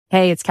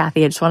Hey, it's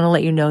Kathy. I just want to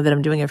let you know that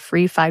I'm doing a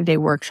free 5-day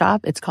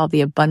workshop. It's called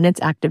the Abundance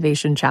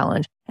Activation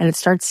Challenge, and it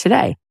starts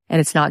today. And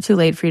it's not too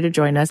late for you to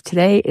join us.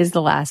 Today is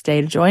the last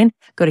day to join.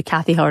 Go to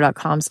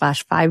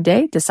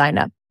kathyheller.com/5day to sign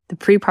up. The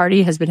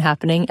pre-party has been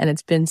happening and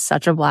it's been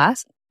such a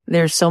blast.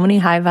 There's so many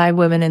high vibe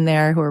women in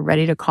there who are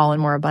ready to call in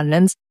more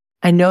abundance.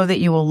 I know that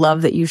you will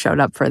love that you showed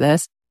up for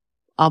this.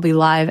 I'll be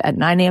live at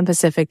 9 a.m.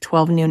 Pacific,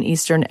 12 noon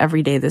Eastern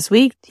every day this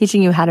week,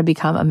 teaching you how to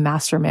become a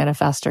master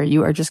manifester.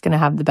 You are just going to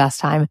have the best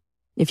time.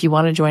 If you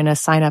want to join us,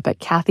 sign up at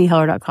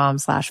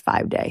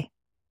kathyheller.com/5day.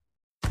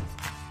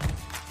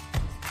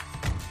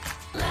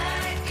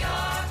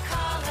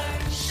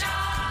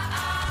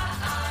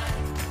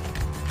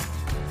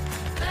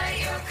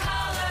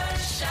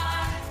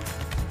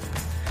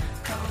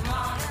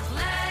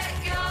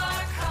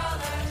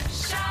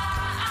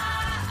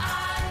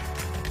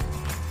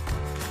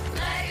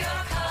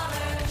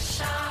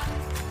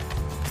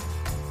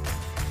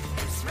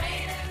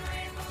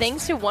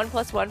 Thanks to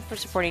 1+1 for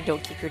supporting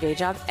Don't Keep Your Day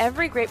Job.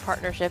 Every great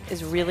partnership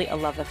is really a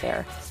love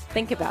affair.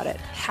 Think about it.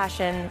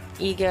 Passion,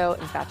 ego,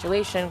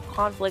 infatuation,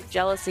 conflict,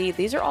 jealousy.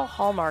 These are all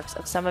hallmarks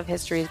of some of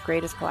history's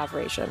greatest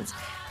collaborations.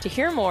 To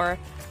hear more,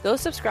 go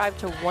subscribe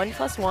to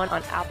 1+1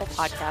 on Apple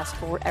Podcasts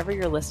or wherever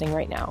you're listening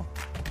right now.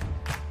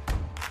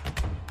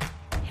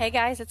 Hey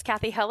guys, it's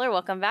Kathy Heller.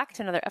 Welcome back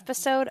to another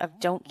episode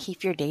of Don't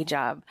Keep Your Day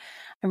Job.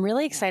 I'm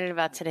really excited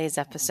about today's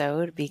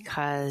episode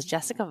because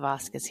Jessica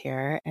Vosk is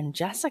here, and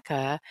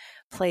Jessica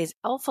plays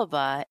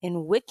Elphaba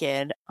in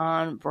Wicked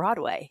on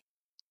Broadway,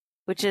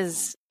 which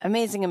is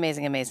amazing,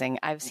 amazing, amazing.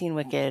 I've seen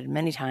Wicked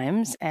many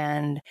times,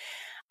 and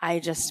I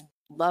just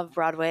love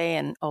Broadway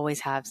and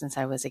always have since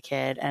I was a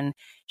kid. And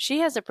she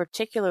has a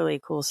particularly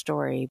cool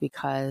story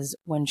because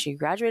when she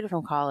graduated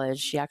from college,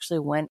 she actually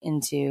went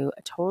into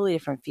a totally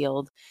different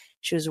field.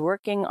 She was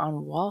working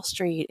on Wall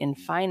Street in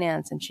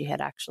finance, and she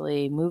had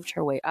actually moved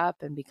her way up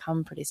and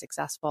become pretty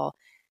successful,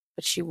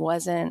 but she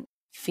wasn't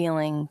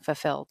feeling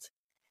fulfilled.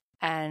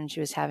 And she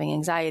was having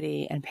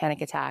anxiety and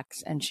panic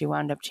attacks, and she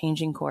wound up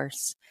changing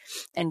course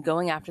and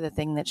going after the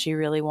thing that she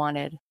really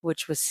wanted,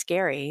 which was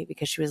scary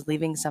because she was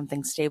leaving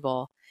something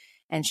stable.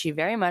 And she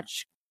very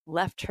much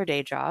left her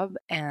day job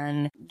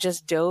and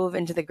just dove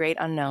into the great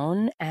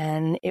unknown.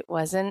 And it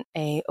wasn't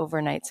a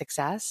overnight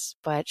success,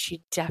 but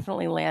she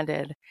definitely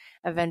landed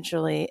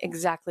eventually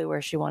exactly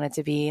where she wanted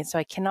to be. So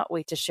I cannot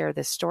wait to share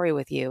this story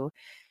with you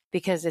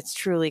because it's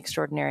truly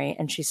extraordinary.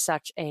 And she's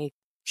such a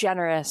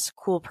generous,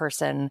 cool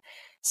person.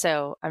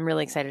 So I'm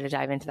really excited to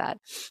dive into that.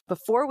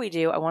 Before we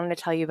do, I wanted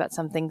to tell you about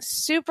something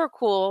super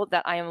cool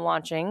that I am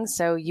launching.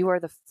 So you are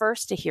the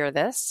first to hear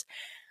this.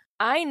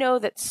 I know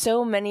that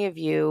so many of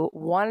you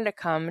wanted to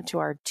come to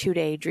our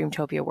 2-day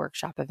Dreamtopia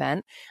workshop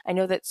event. I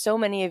know that so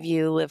many of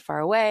you live far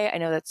away. I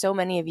know that so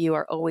many of you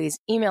are always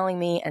emailing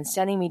me and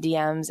sending me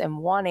DMs and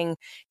wanting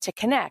to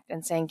connect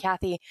and saying,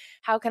 Kathy,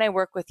 how can I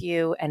work with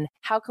you? And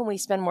how can we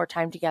spend more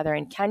time together?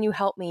 And can you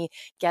help me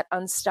get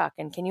unstuck?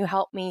 And can you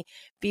help me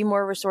be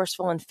more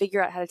resourceful and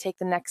figure out how to take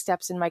the next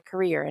steps in my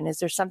career? And is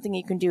there something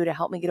you can do to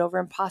help me get over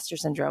imposter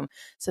syndrome?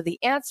 So the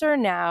answer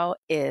now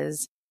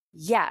is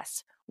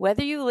yes.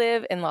 Whether you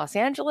live in Los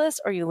Angeles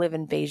or you live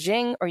in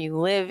Beijing or you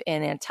live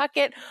in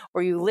Nantucket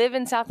or you live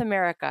in South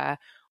America,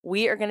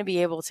 we are going to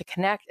be able to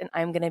connect and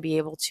I'm going to be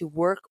able to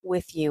work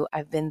with you.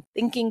 I've been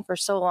thinking for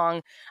so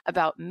long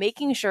about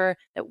making sure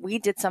that we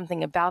did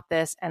something about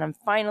this, and I'm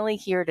finally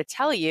here to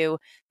tell you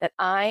that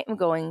I am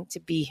going to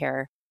be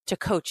here to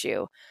coach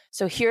you.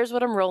 So here's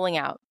what I'm rolling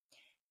out.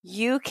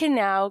 You can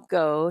now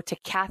go to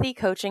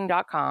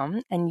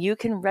kathycoaching.com and you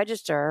can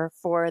register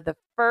for the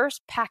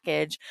first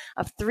package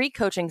of 3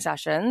 coaching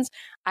sessions.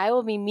 I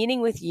will be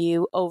meeting with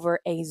you over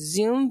a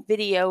Zoom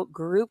video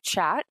group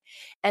chat,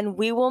 and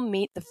we will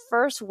meet the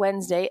first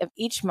Wednesday of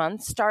each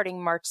month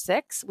starting March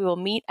 6th. We will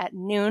meet at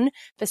noon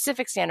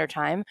Pacific Standard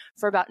Time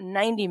for about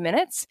 90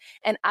 minutes,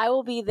 and I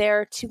will be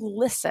there to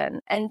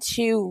listen and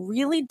to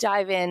really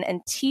dive in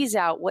and tease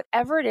out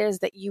whatever it is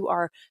that you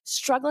are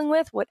struggling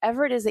with,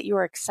 whatever it is that you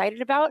are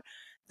excited about.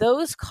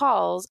 Those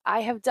calls,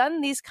 I have done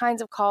these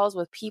kinds of calls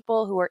with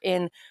people who are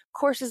in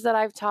courses that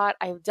I've taught.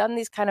 I've done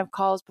these kind of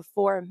calls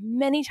before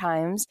many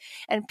times,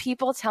 and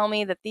people tell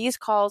me that these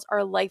calls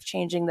are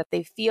life-changing, that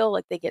they feel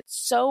like they get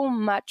so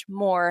much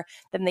more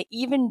than they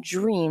even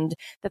dreamed,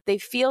 that they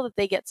feel that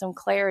they get some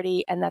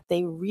clarity and that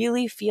they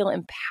really feel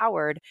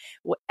empowered.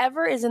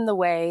 Whatever is in the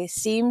way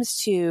seems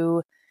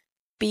to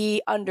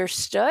be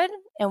understood,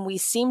 and we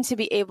seem to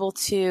be able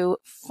to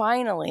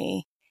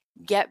finally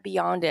get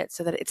beyond it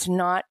so that it's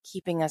not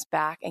keeping us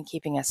back and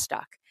keeping us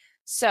stuck.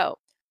 So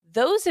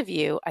those of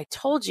you, I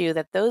told you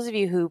that those of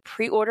you who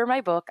pre-order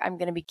my book, I'm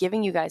going to be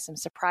giving you guys some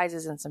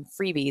surprises and some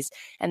freebies.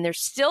 And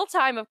there's still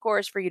time, of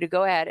course, for you to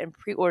go ahead and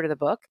pre-order the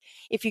book.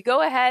 If you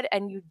go ahead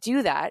and you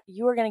do that,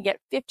 you are going to get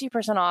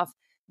 50% off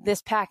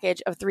this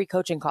package of 3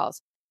 coaching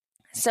calls.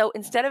 So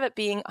instead of it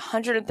being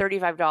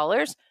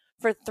 $135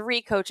 for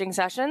 3 coaching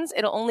sessions,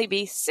 it'll only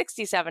be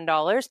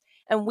 $67.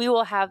 And we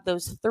will have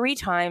those 3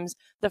 times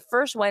the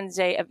first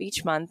Wednesday of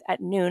each month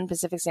at noon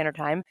Pacific Standard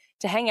Time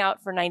to hang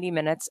out for 90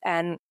 minutes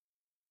and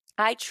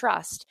I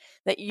trust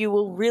that you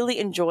will really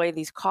enjoy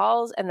these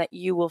calls and that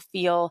you will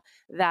feel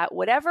that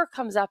whatever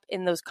comes up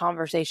in those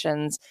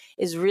conversations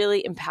is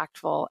really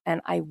impactful.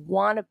 And I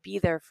want to be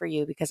there for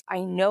you because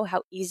I know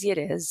how easy it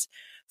is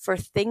for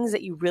things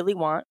that you really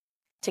want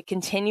to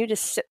continue to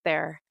sit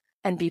there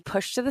and be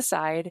pushed to the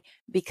side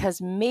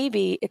because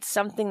maybe it's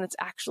something that's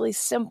actually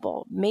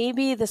simple.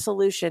 Maybe the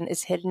solution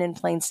is hidden in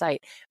plain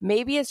sight.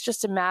 Maybe it's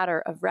just a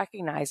matter of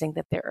recognizing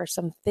that there are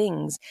some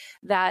things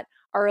that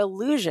are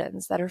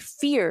illusions, that are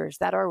fears,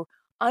 that are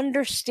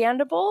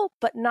understandable,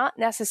 but not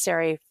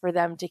necessary for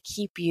them to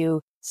keep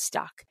you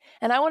stuck.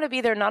 And I want to be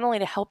there not only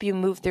to help you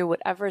move through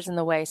whatever's in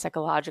the way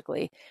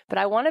psychologically, but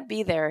I want to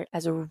be there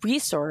as a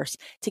resource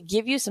to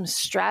give you some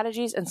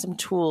strategies and some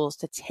tools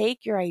to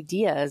take your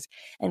ideas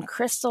and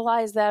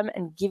crystallize them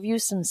and give you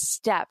some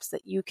steps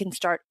that you can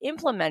start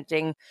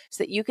implementing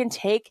so that you can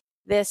take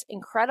this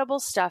incredible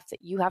stuff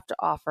that you have to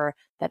offer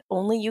that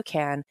only you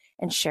can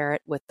and share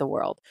it with the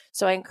world.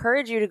 So I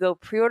encourage you to go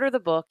pre-order the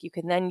book. You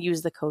can then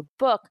use the code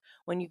BOOK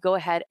when you go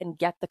ahead and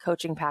get the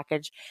coaching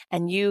package.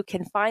 And you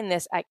can find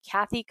this at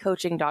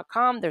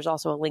kathycoaching.com. There's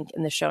also a link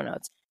in the show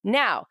notes.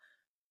 Now,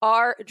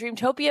 our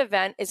Dreamtopia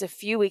event is a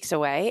few weeks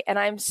away, and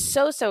I'm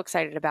so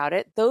excited about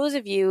it. Those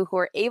of you who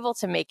are able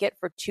to make it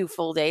for 2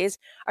 full days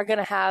are going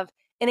to have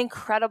an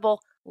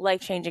incredible,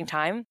 life-changing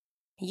time.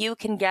 You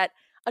can get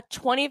a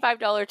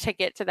 $25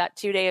 ticket to that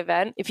 2-day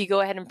event if you go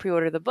ahead and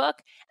pre-order the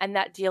book, and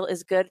that deal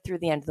is good through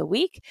the end of the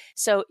week.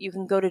 So you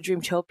can go to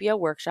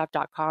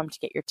dreamtopiaworkshop.com to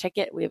get your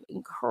ticket. We have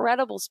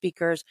incredible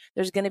speakers.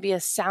 There's going to be a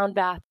sound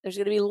bath. There's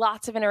going to be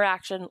lots of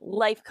interaction,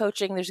 life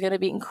coaching. There's going to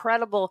be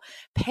incredible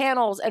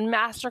panels and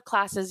master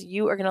classes.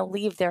 You are going to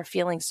leave there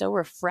feeling so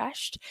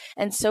refreshed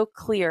and so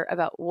clear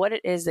about what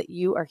it is that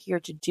you are here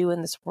to do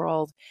in this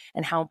world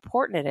and how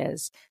important it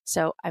is.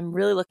 So I'm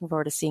really looking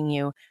forward to seeing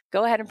you.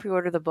 Go ahead and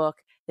pre-order the book.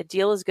 The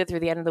deal is good through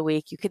the end of the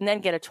week. You can then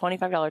get a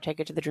 $25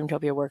 ticket to the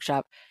Dreamtopia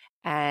workshop,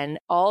 and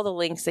all the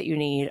links that you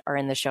need are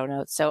in the show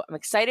notes. So I'm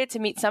excited to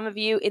meet some of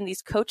you in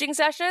these coaching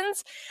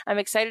sessions. I'm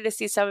excited to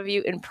see some of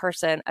you in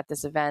person at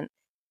this event.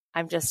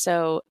 I'm just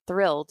so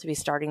thrilled to be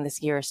starting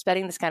this year,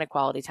 spending this kind of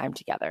quality time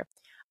together.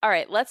 All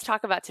right, let's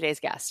talk about today's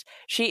guest.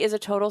 She is a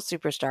total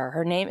superstar.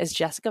 Her name is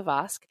Jessica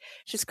Vosk.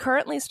 She's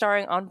currently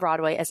starring on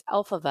Broadway as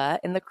Elphaba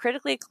in the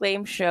critically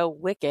acclaimed show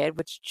Wicked,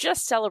 which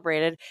just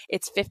celebrated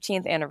its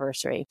 15th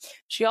anniversary.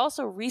 She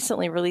also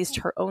recently released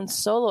her own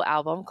solo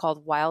album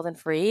called Wild and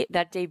Free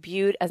that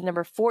debuted as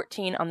number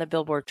 14 on the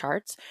Billboard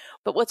charts.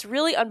 But what's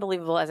really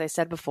unbelievable, as I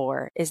said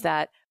before, is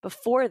that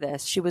before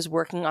this, she was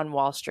working on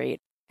Wall Street.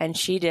 And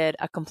she did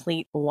a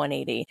complete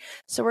 180.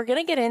 So we're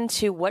going to get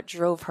into what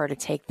drove her to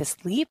take this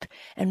leap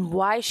and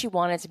why she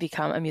wanted to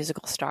become a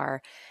musical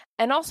star.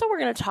 And also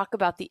we're going to talk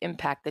about the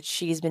impact that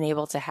she's been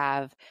able to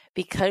have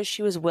because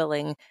she was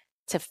willing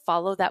to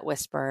follow that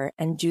whisper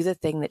and do the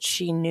thing that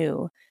she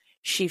knew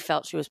she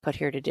felt she was put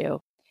here to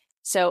do.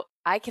 So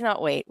I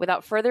cannot wait.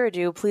 Without further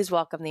ado, please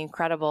welcome the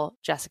incredible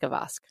Jessica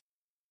Vosk.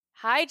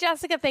 Hi,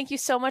 Jessica. Thank you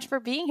so much for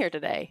being here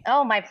today.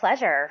 Oh, my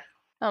pleasure.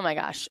 Oh my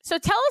gosh. So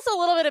tell us a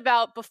little bit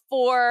about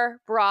before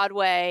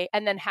Broadway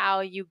and then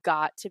how you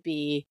got to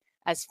be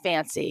as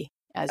fancy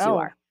as you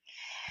are.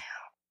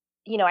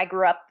 You know, I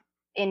grew up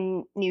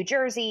in New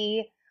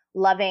Jersey,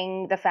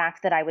 loving the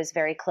fact that I was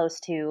very close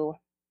to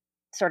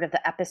sort of the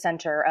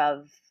epicenter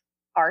of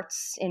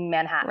arts in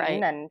Manhattan.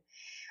 Right. And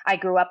I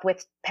grew up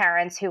with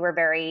parents who were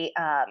very,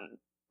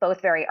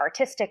 both very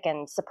artistic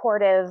and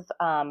supportive,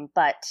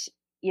 but,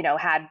 you know,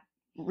 had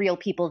real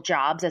people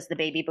jobs as the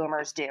baby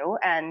boomers do.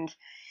 And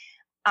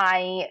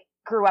I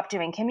grew up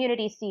doing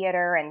community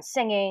theater and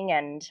singing,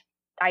 and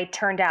I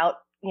turned out,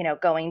 you know,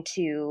 going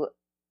to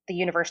the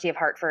University of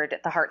Hartford,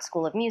 the Hart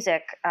School of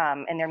Music,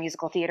 in their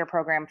musical theater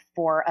program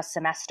for a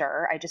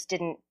semester. I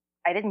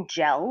didn't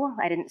gel.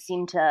 I didn't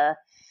seem to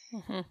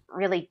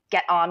really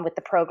get on with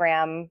the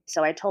program.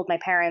 So I told my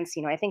parents,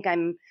 you know, I think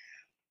I'm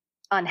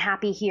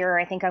unhappy here.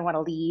 I think I want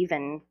to leave.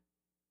 And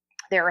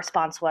their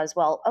response was,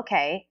 well,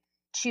 okay,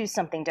 choose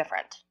something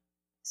different.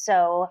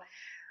 So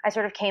I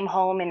sort of came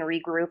home and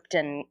regrouped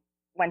and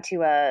went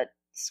to a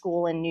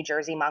school in New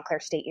Jersey,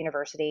 Montclair State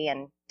University,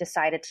 and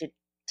decided to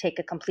take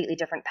a completely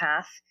different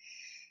path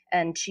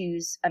and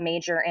choose a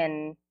major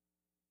in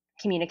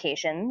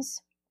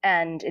communications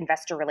and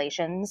investor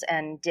relations,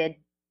 and did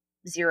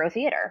zero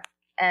theater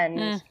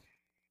and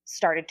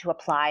started to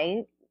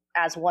apply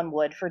as one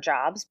would for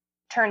jobs.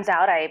 Turns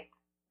out I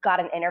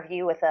got an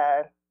interview with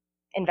a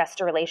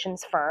investor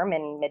relations firm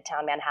in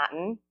Midtown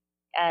Manhattan,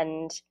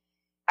 and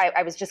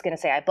I was just going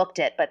to say I booked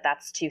it, but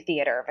that's too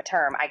theater of a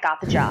term. I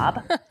got the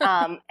job,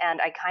 and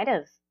I kind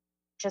of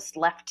just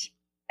left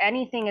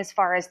anything as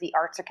far as the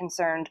arts are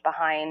concerned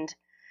behind,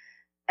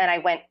 and I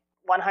went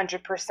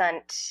 100%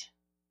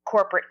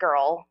 corporate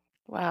girl.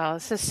 Wow,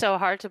 this is so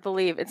hard to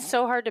believe. It's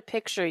so hard to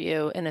picture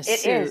you in a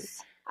suit. It is.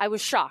 I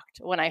was shocked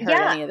when I heard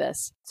any of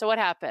this. So what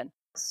happened?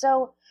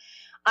 So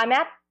I'm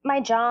at my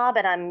job,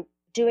 and I'm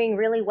doing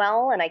really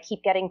well, and I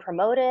keep getting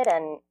promoted,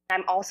 and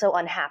I'm also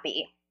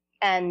unhappy.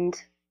 And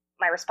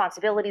my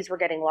responsibilities were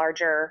getting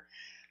larger.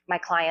 My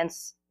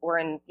clients were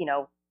in, you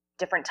know,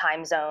 different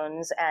time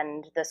zones,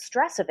 and the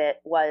stress of it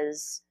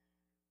was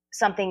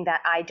something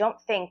that I don't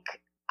think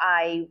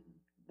I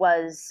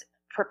was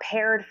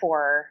prepared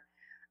for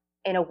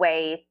in a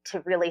way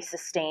to really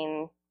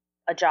sustain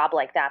a job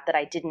like that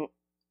I didn't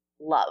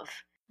love.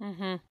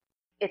 Mm-hmm.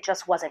 It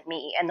just wasn't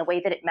me. And the way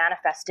that it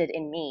manifested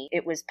in me,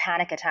 it was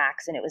panic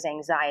attacks, and it was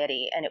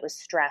anxiety, and it was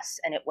stress,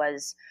 and it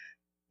was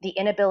the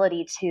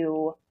inability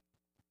to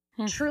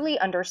truly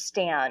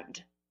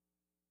understand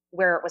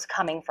where it was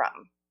coming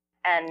from.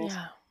 And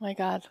yeah, my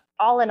God.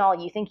 all in all,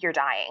 you think you're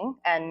dying.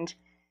 And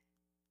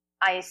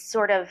I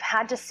sort of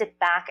had to sit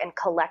back and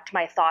collect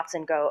my thoughts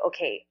and go,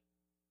 okay,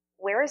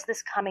 where is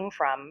this coming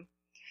from?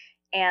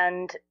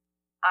 And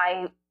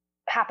I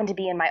happened to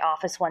be in my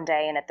office one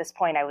day, and at this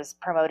point I was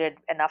promoted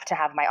enough to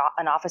have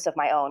an office of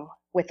my own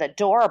with a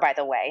door, by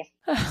the way.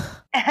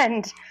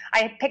 And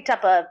I picked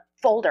up a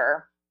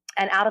folder,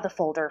 and out of the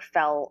folder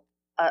fell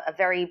a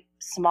very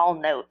small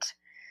note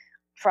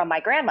from my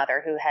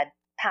grandmother, who had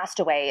passed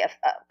away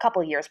a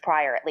couple years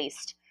prior at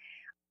least.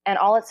 And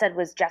all it said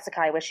was,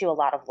 "Jessica, I wish you a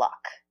lot of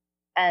luck."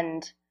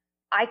 And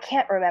I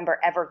can't remember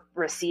ever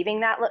receiving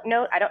that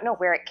note. I don't know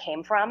where it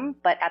came from,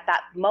 but at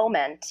that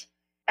moment,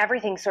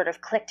 everything sort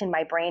of clicked in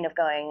my brain of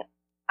going,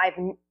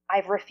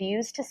 I've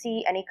refused to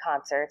see any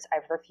concerts.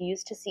 I've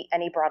refused to see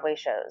any Broadway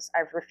shows.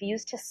 I've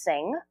refused to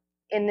sing.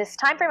 In this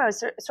time frame, I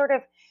was sort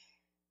of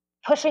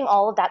pushing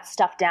all of that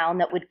stuff down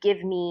that would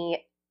give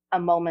me a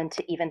moment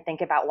to even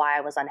think about why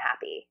I was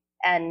unhappy.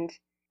 And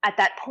at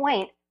that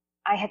point,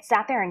 I had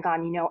sat there and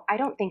gone, I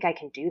don't think I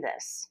can do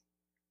this.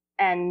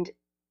 And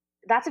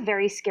that's a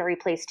very scary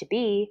place to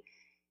be,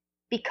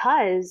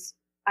 because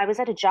I was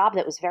at a job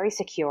that was very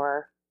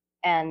secure,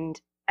 and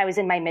I was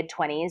in my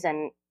mid-20s,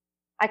 and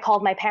I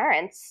called my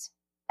parents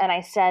and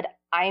I said,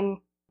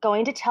 I'm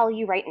going to tell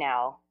you right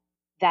now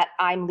that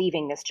I'm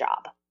leaving this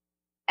job,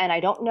 and I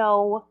don't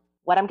know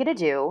what I'm going to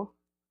do.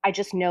 I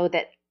just know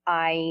that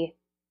I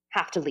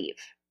have to leave.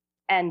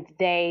 And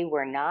they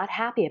were not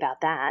happy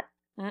about that.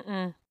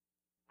 Mm-mm.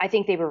 I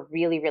think they were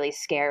really, really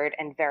scared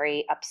and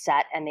very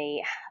upset, and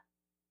they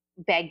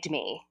begged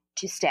me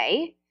to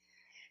stay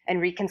and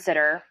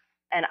reconsider.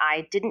 And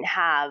I didn't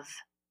have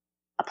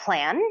a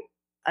plan,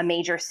 a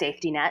major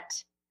safety net.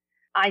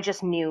 I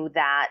just knew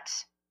that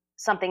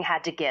something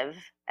had to give,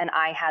 and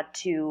I had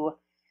to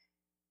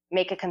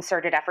make a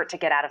concerted effort to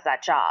get out of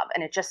that job.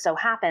 And it just so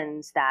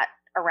happens that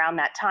around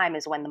that time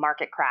is when the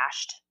market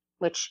crashed,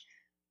 which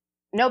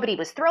nobody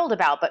was thrilled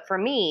about. But for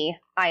me,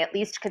 I at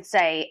least could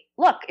say,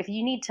 look, if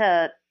you need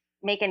to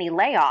make any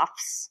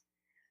layoffs,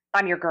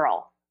 I'm your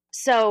girl.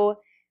 So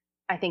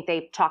I think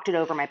they talked it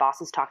over. My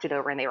bosses talked it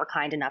over, and they were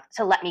kind enough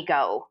to let me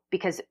go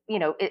because,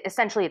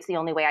 essentially it's the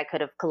only way I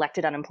could have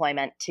collected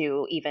unemployment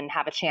to even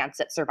have a chance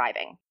at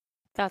surviving.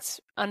 That's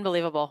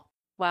unbelievable.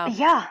 Wow.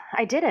 Yeah,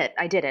 I did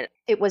it.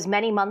 It was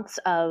many months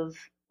of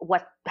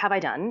what have I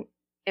done?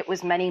 It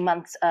was many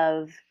months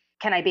of,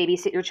 can I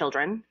babysit your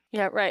children?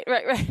 Yeah, right.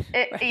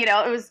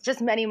 It was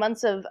just many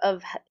months of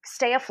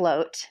stay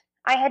afloat.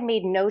 I had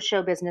made no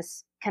show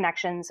business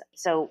connections.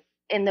 So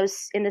in the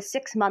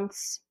 6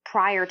 months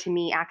prior to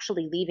me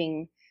actually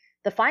leaving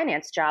the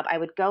finance job, I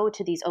would go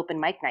to these open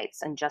mic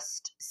nights and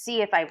just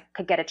see if I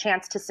could get a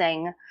chance to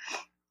sing,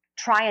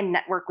 try and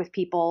network with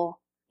people,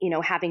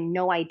 having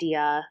no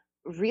idea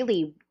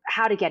really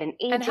how to get an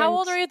agent. And how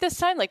old are you at this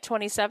time? Like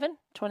 27,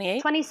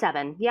 28?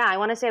 27. Yeah, I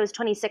want to say I was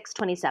 26,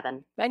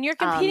 27. And you're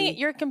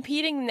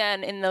competing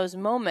then in those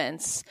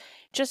moments,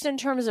 just in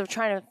terms of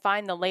trying to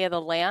find the lay of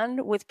the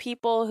land with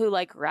people who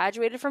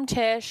graduated from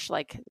Tisch,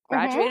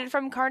 graduated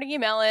from Carnegie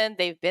Mellon.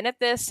 They've been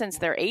at this since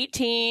they're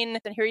 18.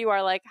 And here you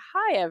are like,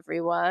 hi,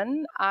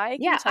 everyone. I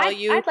can tell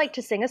you. I'd like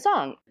to sing a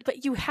song.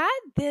 But you had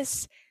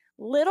this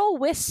little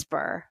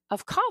whisper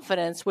of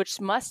confidence, which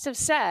must have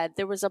said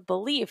there was a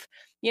belief,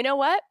 you know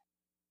what?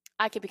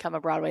 I could become a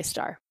Broadway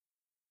star,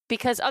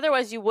 because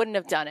otherwise you wouldn't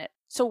have done it.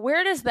 So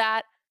where does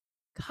that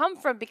come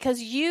from?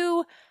 Because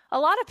a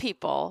lot of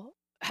people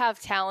have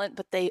talent,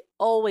 but they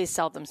always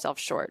sell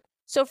themselves short.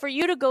 So for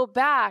you to go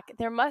back,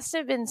 there must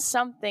have been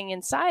something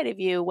inside of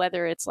you,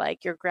 whether it's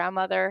like your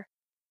grandmother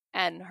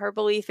and her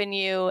belief in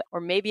you, or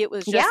maybe it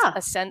was just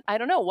a sense. I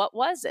don't know. What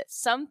was it?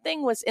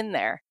 Something was in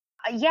there.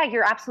 Yeah,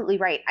 you're absolutely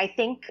right. I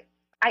think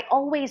I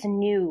always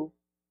knew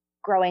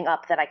growing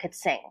up that I could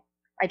sing.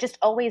 I just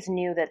always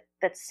knew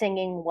that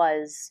singing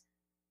was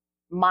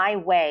my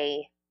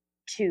way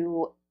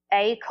to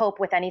A, cope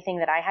with anything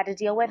that I had to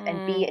deal with,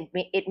 and B,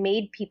 it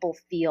made people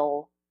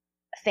feel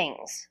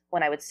things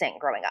when I would sing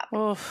growing up.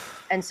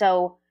 Oof. And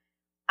so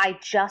I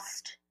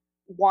just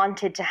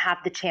wanted to have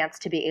the chance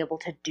to be able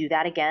to do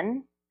that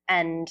again,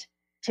 and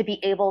to be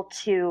able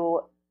to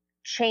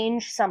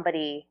change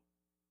somebody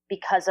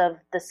because of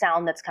the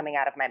sound that's coming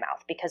out of my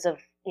mouth, because of,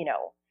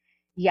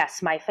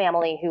 yes, my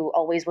family who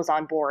always was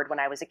on board when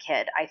I was a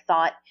kid. I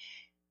thought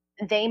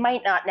they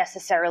might not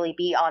necessarily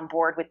be on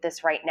board with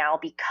this right now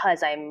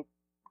because I'm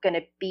going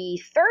to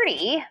be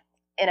 30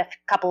 in a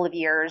couple of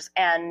years.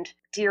 And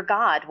dear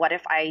God, what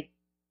if I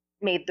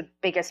made the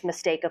biggest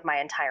mistake of my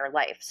entire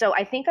life. So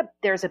I think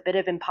there's a bit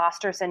of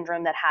imposter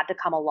syndrome that had to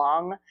come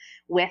along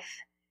with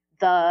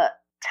the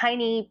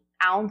tiny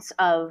ounce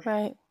of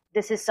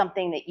this is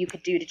something that you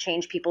could do to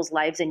change people's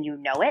lives and you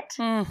know it.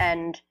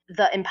 And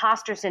the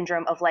imposter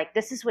syndrome of like,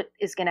 this is what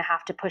is going to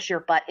have to push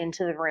your butt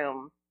into the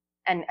room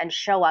and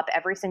show up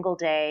every single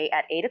day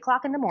at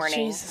 8:00 in the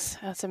morning. Jesus,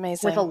 that's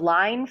amazing. With a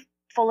line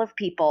full of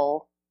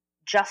people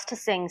just to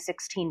sing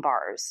 16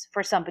 bars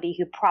for somebody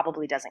who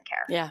probably doesn't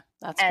care. Yeah,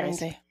 that's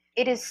crazy.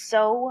 It is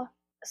so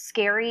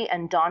scary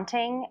and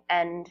daunting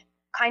and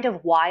kind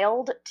of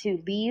wild to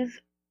leave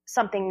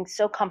something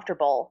so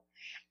comfortable.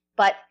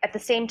 But at the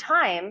same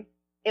time,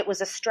 it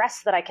was a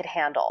stress that I could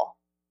handle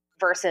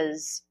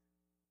versus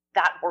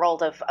that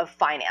world of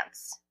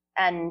finance.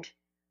 And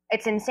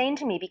it's insane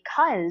to me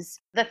because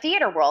the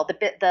theater world,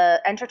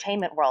 the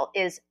entertainment world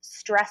is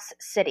stress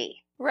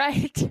city.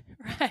 Right.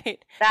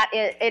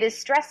 It is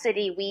stress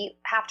city. We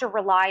have to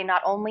rely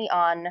not only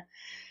on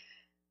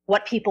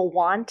what people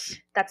want.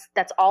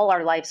 That's all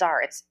our lives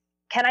are. It's,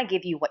 can I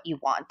give you what you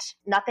want?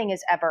 Nothing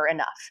is ever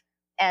enough.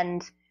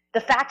 And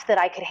the fact that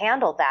I could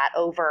handle that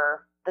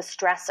over the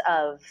stress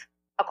of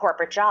a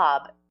corporate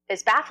job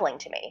is baffling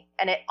to me.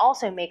 And it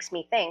also makes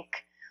me think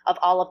of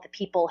all of the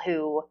people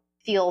who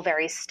feel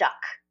very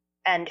stuck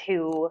and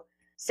who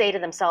say to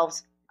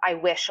themselves, I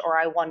wish, or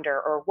I wonder,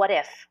 or what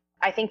if.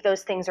 I think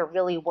those things are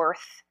really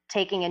worth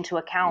taking into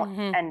account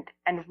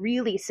and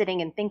really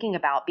sitting and thinking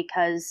about,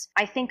 because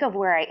I think of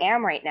where I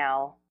am right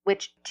now,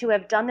 which to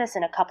have done this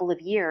in a couple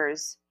of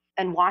years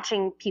and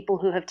watching people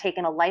who have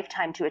taken a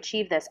lifetime to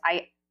achieve this,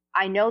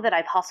 I know that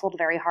I've hustled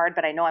very hard,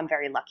 but I know I'm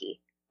very lucky.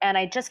 And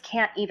I just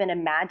can't even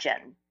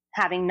imagine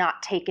having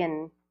not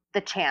taken the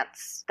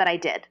chance that I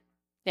did.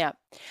 Yeah.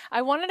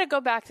 I wanted to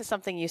go back to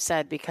something you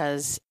said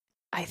because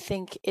I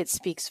think it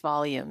speaks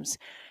volumes.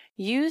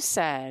 You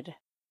said,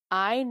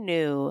 I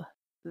knew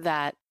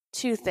that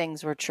two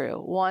things were true.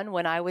 One,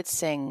 when I would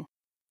sing,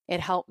 it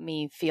helped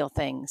me feel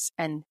things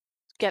and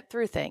get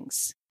through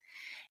things.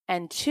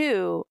 And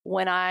two,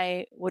 when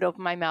I would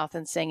open my mouth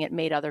and sing, it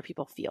made other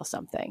people feel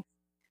something.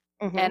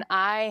 And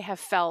I have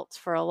felt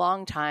for a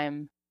long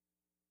time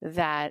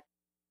that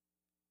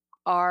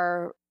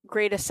our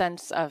greatest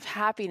sense of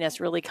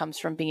happiness really comes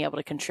from being able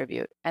to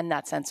contribute and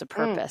that sense of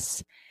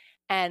purpose.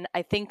 And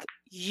I think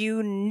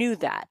you knew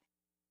that.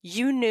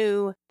 You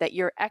knew that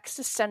your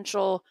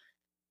existential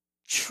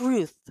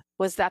truth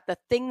was that the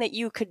thing that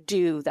you could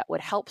do that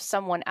would help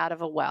someone out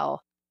of a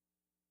well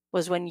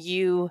was when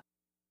you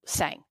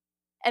sang.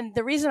 And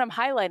the reason I'm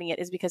highlighting it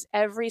is because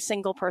every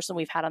single person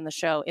we've had on the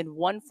show in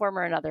one form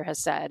or another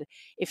has said,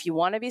 if you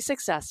want to be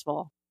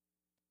successful,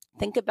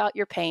 think about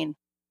your pain.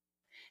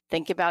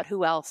 Think about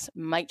who else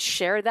might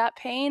share that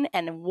pain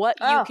and what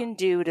you can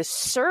do to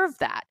serve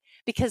that.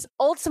 Because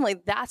ultimately,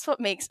 that's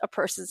what makes a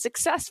person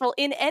successful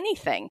in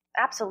anything.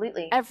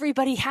 Absolutely.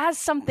 Everybody has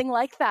something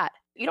like that.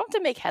 You don't have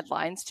to make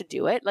headlines to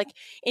do it. Like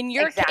in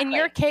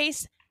your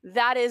case,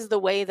 that is the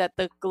way that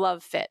the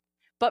glove fit.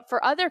 But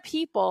for other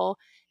people,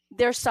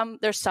 there's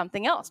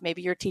something else.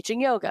 Maybe you're teaching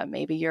yoga.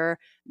 Maybe you're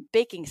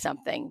baking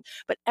something.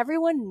 But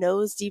everyone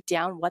knows deep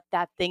down what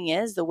that thing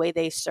is, the way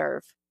they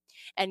serve.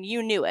 And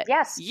you knew it.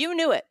 Yes. You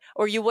knew it,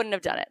 or you wouldn't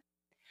have done it.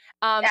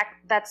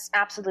 That's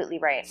absolutely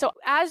right. So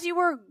as you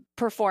were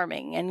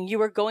performing and you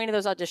were going to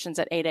those auditions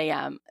at 8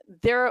 a.m.,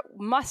 there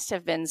must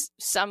have been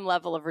some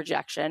level of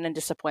rejection and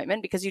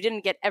disappointment because you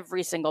didn't get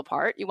every single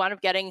part. You wound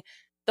up getting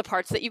the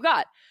parts that you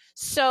got.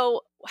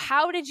 So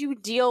how did you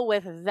deal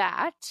with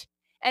that?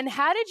 And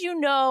how did you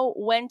know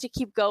when to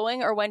keep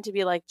going or when to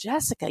be like,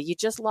 Jessica, you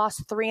just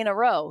lost 3 in a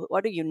row.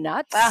 What are you,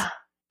 nuts?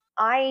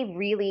 I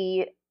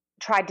really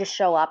tried to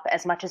show up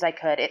as much as I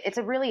could. It's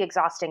a really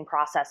exhausting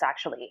process,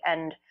 actually.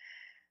 And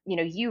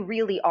you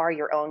really are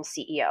your own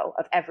CEO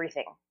of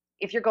everything.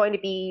 If you're going to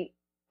be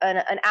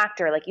an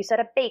actor, like you said,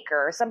 a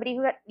baker, or somebody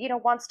who,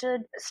 wants to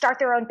start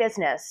their own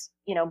business,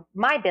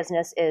 my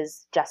business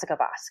is Jessica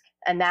Vosk.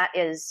 And that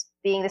is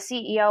being the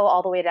CEO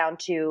all the way down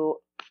to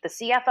the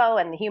CFO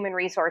and the human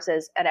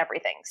resources and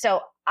everything. So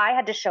I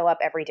had to show up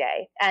every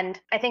day. And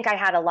I think I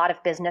had a lot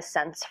of business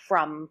sense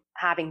from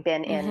having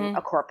been in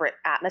a corporate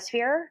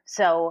atmosphere.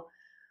 So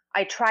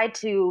I tried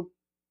to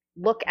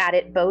look at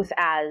it both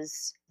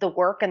as the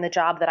work and the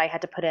job that I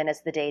had to put in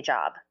as the day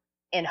job,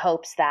 in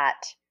hopes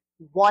that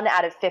 1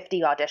 out of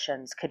 50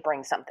 auditions could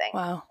bring something.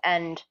 Wow.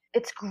 And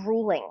it's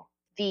grueling.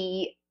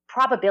 The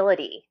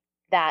probability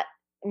that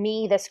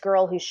me, this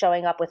girl who's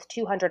showing up with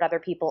 200 other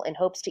people in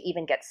hopes to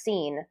even get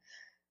seen,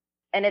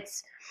 and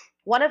it's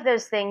one of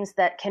those things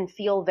that can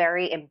feel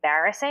very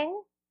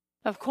embarrassing.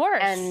 Of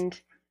course. And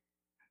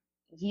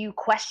you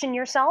question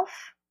yourself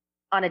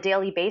on a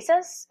daily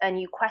basis, and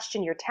you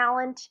question your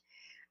talent.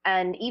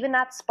 And even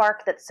that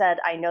spark that said,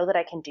 I know that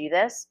I can do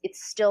this,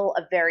 it's still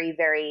a very,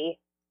 very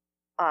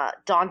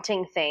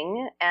daunting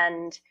thing.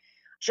 And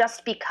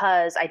just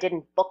because I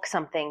didn't book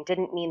something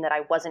didn't mean that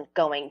I wasn't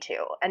going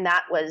to. And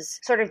that was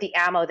sort of the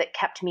ammo that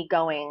kept me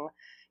going,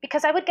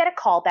 because I would get a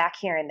call back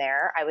here and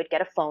there. I would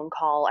get a phone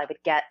call. I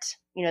would get,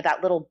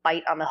 that little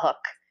bite on the hook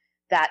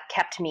that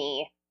kept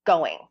me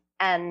going.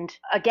 And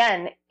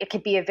again, it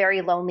could be a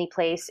very lonely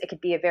place. It could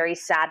be a very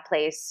sad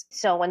place.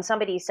 So when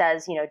somebody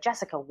says,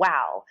 Jessica,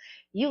 wow,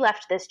 you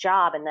left this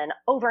job and then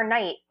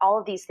overnight all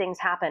of these things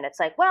happen. It's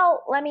like,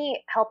 well, let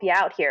me help you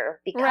out here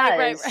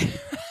because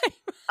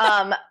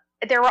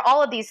there were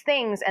all of these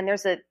things. And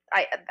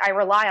I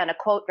rely on a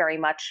quote very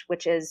much,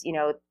 which is,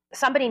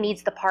 somebody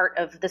needs the part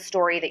of the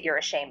story that you're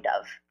ashamed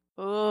of.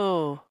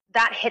 Ooh.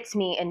 That hits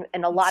me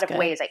in a lot of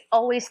ways. I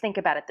always think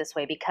about it this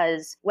way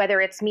because whether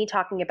it's me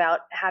talking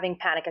about having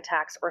panic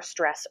attacks or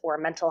stress or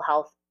mental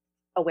health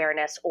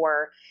awareness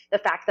or the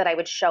fact that I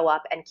would show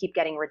up and keep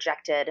getting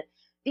rejected,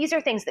 these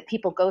are things that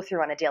people go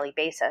through on a daily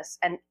basis.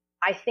 And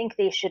I think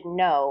they should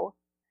know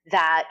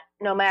that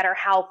no matter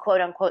how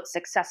quote unquote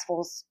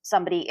successful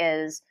somebody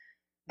is,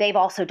 they've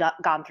also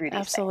gone through these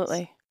things.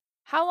 Absolutely.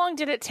 How long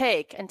did it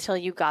take until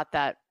you got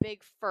that big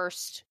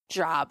first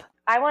job?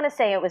 I want to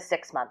say it was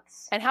 6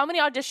 months. And how many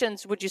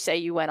auditions would you say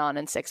you went on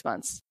in 6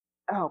 months?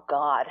 Oh,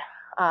 God.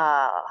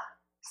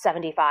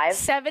 75.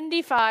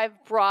 75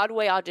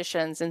 Broadway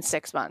auditions in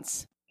 6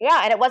 months.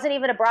 Yeah, and it wasn't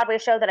even a Broadway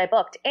show that I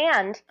booked.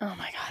 And oh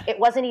my God, it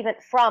wasn't even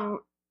from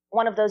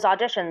one of those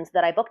auditions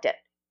that I booked it.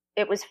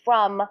 It was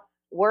from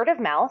word of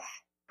mouth,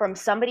 from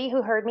somebody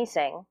who heard me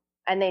sing,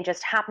 and they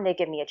just happened to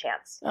give me a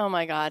chance. Oh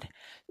my God.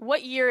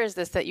 What year is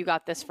this that you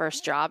got this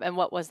first job, and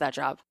what was that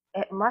job?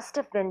 It must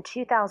have been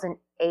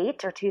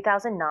 2008 or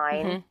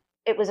 2009. Mm-hmm.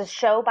 It was a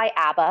show by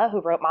ABBA,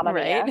 who wrote Mamma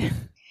Mia.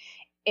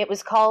 It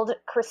was called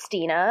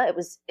Christina.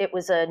 It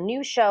was a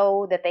new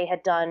show that they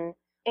had done,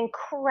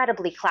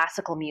 incredibly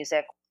classical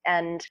music,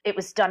 and it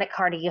was done at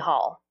Carnegie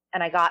Hall.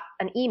 And I got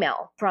an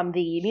email from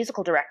the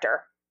musical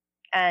director,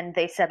 and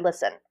they said,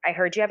 listen, I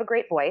heard you have a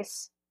great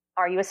voice.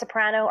 Are you a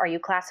soprano? Are you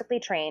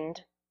classically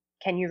trained?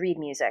 Can you read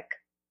music?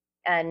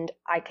 And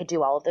I could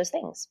do all of those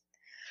things.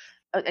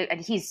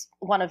 And he's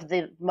one of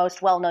the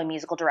most well-known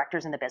musical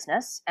directors in the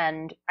business.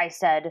 And I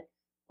said,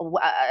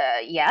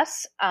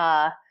 yes,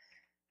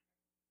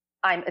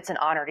 it's an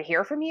honor to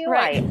hear from you.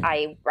 Right.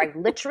 I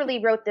literally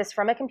wrote this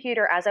from a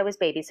computer as I was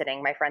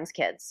babysitting my friend's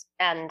kids.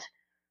 And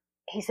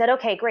he said,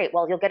 okay, great.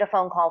 Well, you'll get a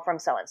phone call from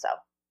so-and-so.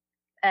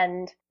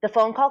 And the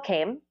phone call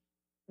came.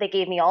 They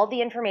gave me all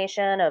the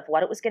information of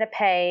what it was going to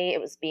pay.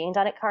 It was being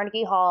done at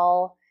Carnegie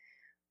Hall.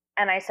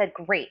 And I said,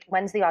 great.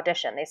 When's the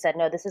audition? They said,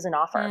 no, this is an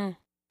offer.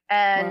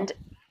 And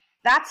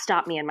that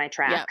stopped me in my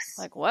tracks.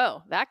 Yeah, like,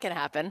 whoa, that can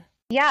happen.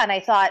 Yeah. And I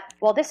thought,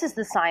 well, this is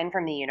the sign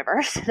from the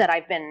universe that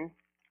I've been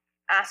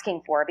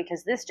asking for,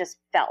 because this just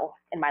fell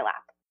in my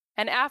lap.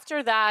 And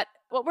after that,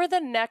 what were the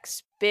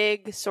next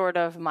big sort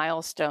of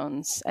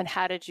milestones, and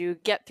how did you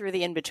get through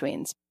the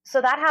in-betweens?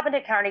 So that happened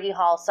at Carnegie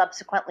Hall.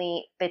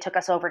 Subsequently, they took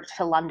us over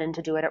to London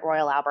to do it at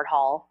Royal Albert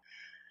Hall.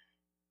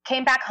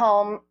 Came back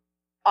home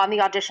on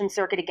the audition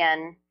circuit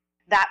again.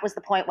 That was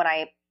the point when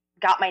I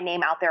got my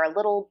name out there a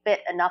little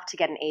bit, enough to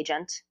get an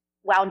agent.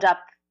 Wound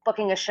up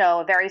booking a show,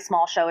 a very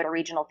small show at a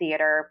regional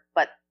theater.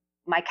 But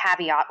my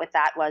caveat with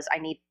that was, I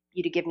need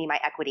you to give me my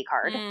equity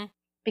card,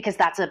 because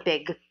that's a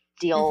big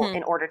deal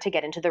in order to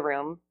get into the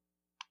room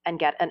and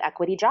get an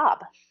equity job.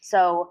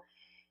 So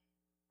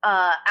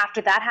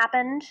after that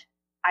happened,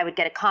 I would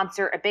get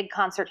a big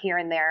concert here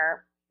and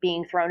there,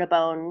 being thrown a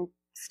bone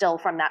still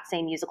from that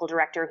same musical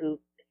director who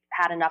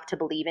had enough to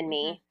believe in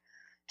me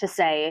to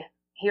say,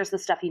 here's the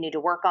stuff you need to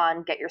work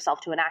on, get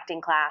yourself to an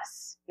acting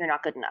class, you're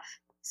not good enough.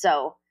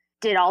 So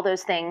did all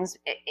those things,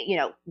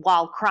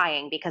 while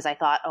crying, because I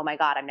thought, oh my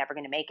God, I'm never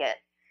going to make it.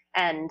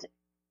 And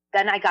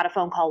then I got a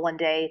phone call one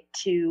day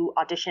to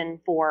audition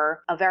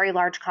for a very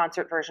large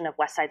concert version of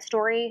West Side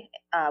Story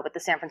with the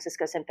San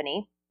Francisco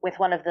Symphony, with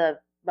one of the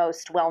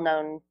most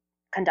well-known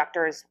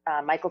conductors,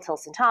 Michael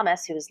Tilson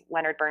Thomas, who was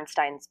Leonard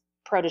Bernstein's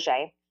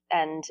protege.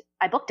 And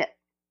I booked it.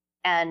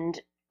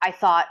 And I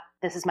thought,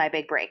 this is my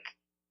big break.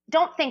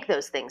 Don't think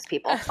those things,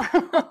 people. It's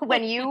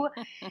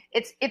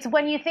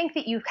when you think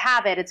that you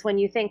have it, it's when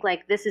you think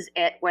like, this is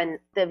it, when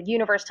the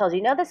universe tells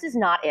you, no, this is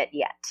not it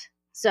yet.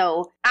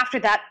 So after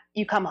that,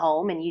 you come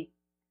home and you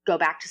go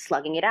back to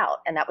slugging it out.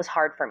 And that was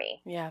hard for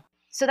me. Yeah.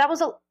 So that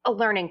was a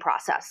learning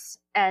process.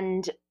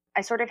 And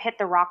I sort of hit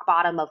the rock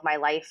bottom of my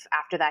life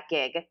after that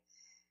gig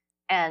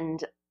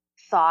and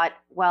thought,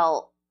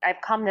 well,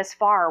 I've come this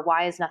far.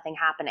 Why is nothing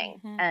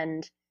happening?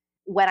 And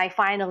when I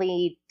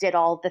finally did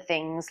all the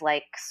things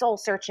like soul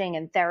searching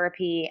and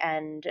therapy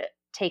and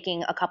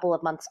taking a couple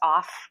of months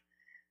off,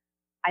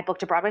 I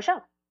booked a Broadway show,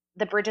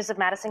 The Bridges of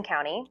Madison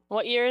County.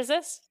 What year is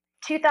this?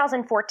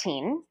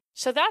 2014.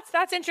 So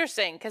that's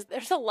interesting, because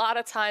there's a lot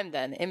of time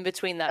then in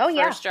between that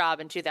first job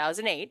in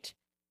 2008.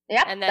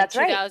 Yeah, and then that's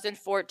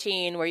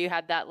 2014, where you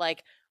had that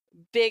like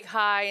big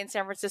high in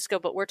San Francisco.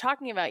 But we're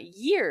talking about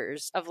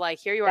years of like,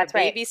 here you are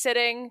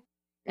babysitting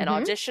and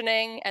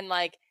auditioning, and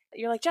like,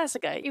 you're like,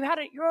 Jessica, you had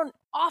your own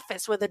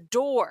office with a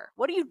door.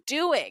 What are you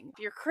doing?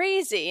 You're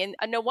crazy. And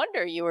no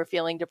wonder you were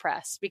feeling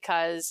depressed,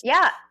 because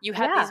you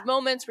had these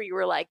moments where you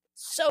were like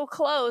so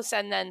close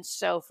and then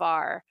so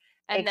far.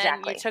 And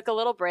then you took a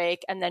little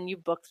break, and then you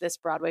booked this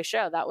Broadway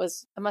show.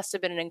 It must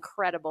have been an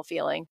incredible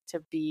feeling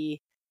to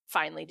be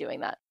finally doing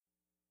that.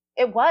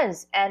 It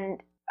was.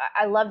 And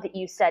I love that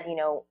you said,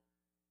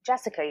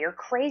 Jessica, you're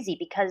crazy,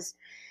 because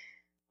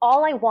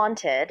all I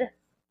wanted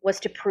was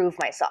to prove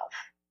myself.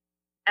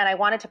 And I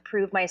wanted to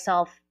prove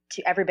myself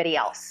to everybody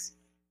else.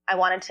 I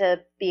wanted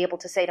to be able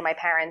to say to my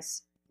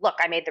parents, look,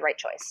 I made the right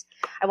choice.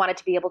 I wanted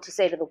to be able to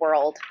say to the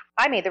world,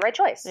 I made the right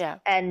choice. Yeah.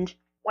 And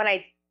when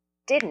I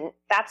didn't,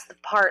 that's the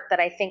part that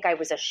I think I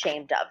was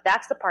ashamed of.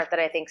 That's the part that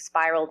I think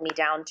spiraled me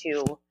down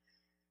to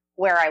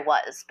where I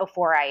was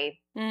before I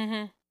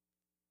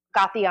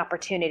got the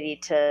opportunity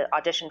to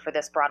audition for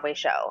this Broadway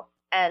show.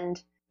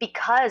 And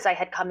because I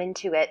had come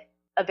into it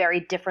a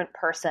very different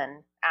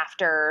person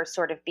after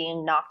sort of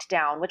being knocked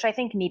down, which I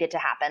think needed to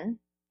happen,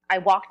 I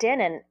walked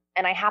in and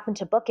I happened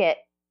to book it.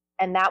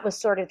 And that was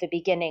sort of the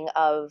beginning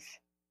of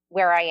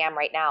where I am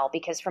right now,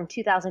 because from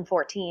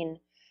 2014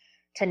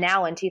 to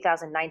now in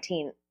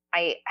 2019,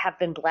 I have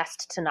been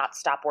blessed to not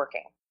stop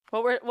working.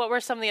 What were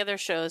some of the other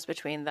shows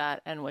between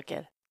that and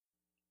Wicked?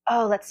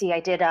 Oh, let's see. I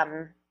did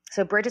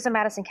so Bridges in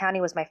Madison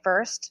County was my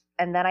first,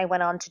 and then I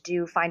went on to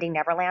do Finding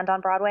Neverland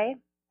on Broadway.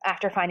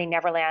 After Finding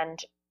Neverland,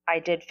 I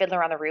did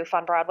Fiddler on the Roof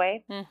on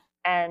Broadway.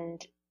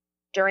 And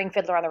during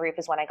Fiddler on the Roof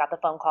is when I got the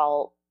phone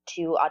call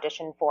to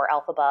audition for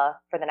Elphaba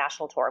for the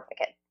national tour of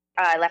Wicked.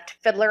 I left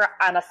Fiddler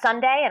on a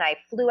Sunday and I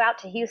flew out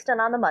to Houston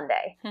on the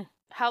Monday.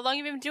 How long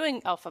have you been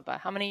doing Elphaba?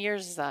 How many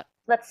years is that?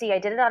 Let's see. I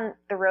did it on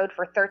the road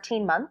for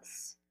 13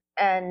 months,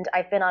 and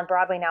I've been on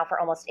Broadway now for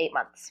almost 8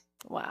 months.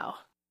 Wow.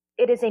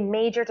 It is a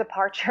major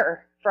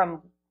departure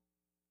from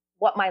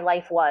what my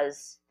life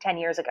was 10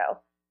 years ago.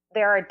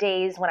 There are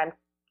days when I'm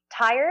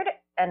tired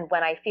and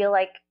when I feel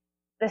like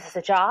this is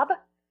a job,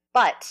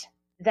 but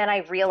then I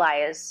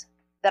realize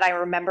that I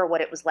remember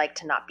what it was like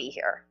to not be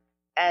here.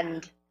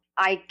 And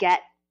I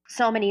get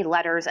so many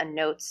letters and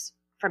notes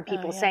from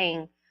people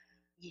saying,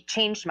 you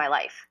changed my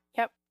life.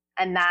 Yep.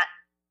 And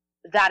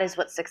that is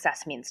what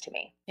success means to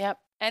me. Yep.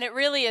 And it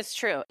really is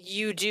true.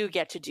 You do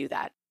get to do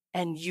that.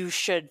 And you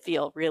should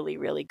feel really,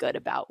 really good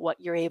about what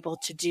you're able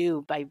to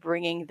do by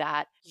bringing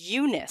that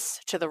you-ness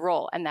to the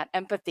role and that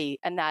empathy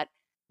and that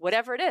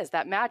whatever it is,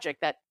 that magic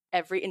that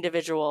every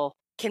individual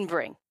can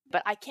bring.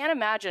 But I can't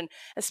imagine,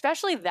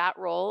 especially that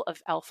role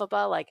of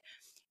Elphaba, like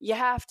you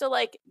have to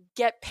like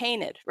get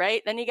painted,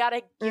 right? Then you got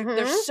to,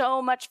 there's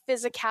so much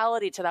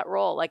physicality to that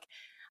role. Like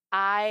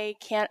I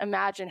can't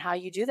imagine how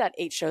you do that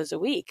 8 shows a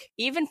week,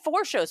 even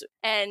 4 shows.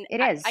 And it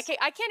is. I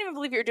can't even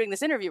believe you're doing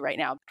this interview right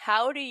now.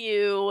 How do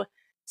you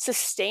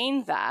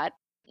sustain that?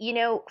 You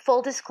know,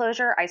 full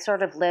disclosure, I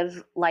sort of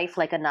live life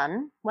like a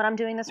nun when I'm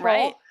doing this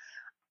role,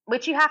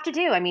 which you have to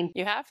do. I mean,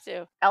 you have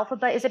to.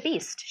 Elphaba is a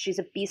beast. She's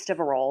a beast of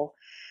a role.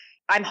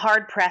 I'm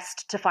hard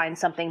pressed to find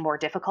something more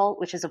difficult,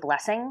 which is a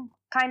blessing,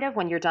 kind of.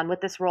 When you're done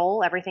with this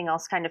role, everything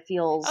else kind of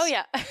feels,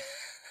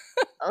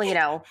 you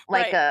know,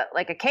 like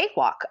a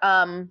cakewalk.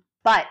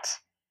 But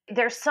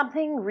there's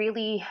something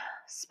really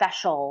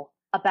special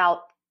about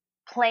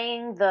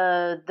playing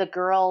the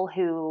girl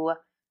who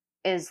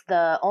is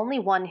the only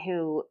one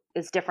who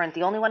is different,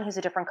 the only one who's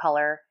a different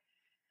color,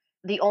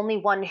 the only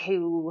one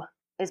who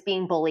is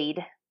being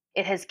bullied.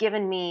 It has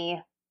given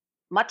me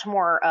much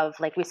more of,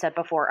 like we said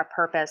before, a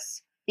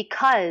purpose,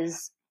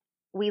 because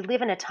we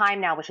live in a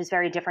time now which is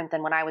very different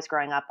than when I was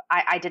growing up.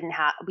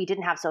 We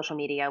didn't have social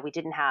media. We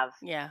didn't have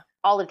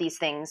all of these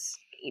things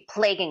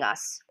plaguing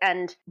us.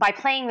 And by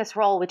playing this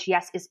role, which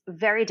yes, is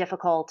very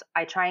difficult,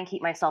 I try and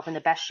keep myself in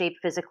the best shape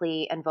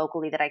physically and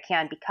vocally that I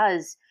can,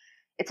 because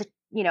it's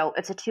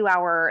a 2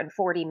 hour and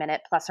 40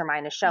 minute plus or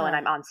minus show, and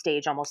I'm on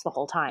stage almost the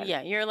whole time.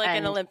 Yeah, you're like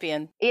an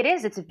Olympian. It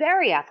is. It's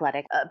very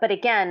athletic. But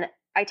again,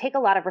 I take a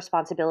lot of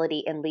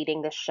responsibility in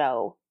leading this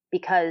show,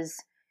 because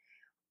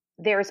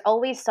there's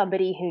always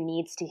somebody who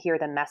needs to hear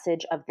the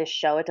message of this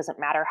show. It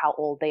doesn't matter how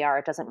old they are.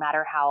 It doesn't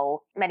matter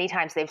how many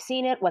times they've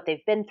seen it, what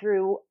they've been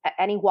through, at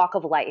any walk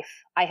of life.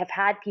 I have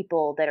had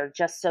people that are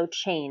just so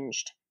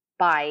changed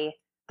by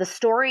the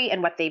story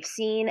and what they've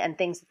seen and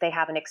things that they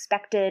haven't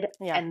expected,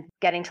 and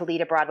getting to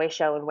lead a Broadway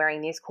show and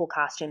wearing these cool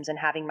costumes and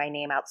having my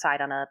name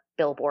outside on a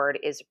billboard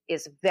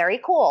is very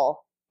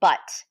cool. But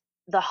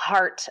the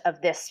heart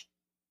of this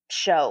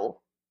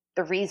show,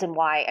 the reason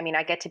why, I mean,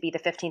 I get to be the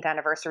 15th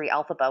anniversary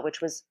Elphaba,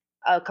 which was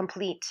a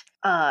complete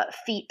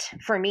feat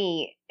for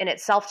me in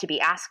itself to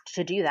be asked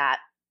to do that.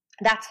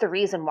 That's the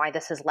reason why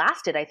this has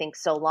lasted, I think,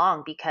 so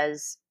long,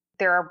 because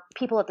there are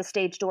people at the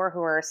stage door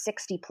who are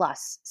 60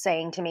 plus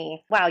saying to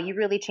me, wow, you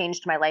really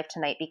changed my life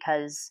tonight,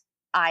 because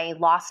I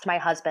lost my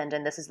husband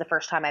and this is the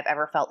first time I've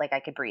ever felt like I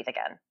could breathe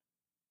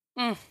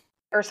again.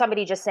 Or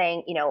somebody just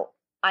saying, you know,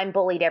 I'm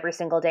bullied every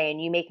single day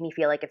and you make me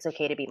feel like it's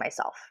okay to be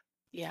myself.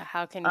 Yeah.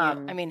 How can you,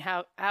 I mean,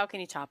 how can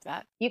you top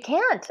that? You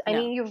can't. I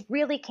mean, you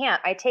really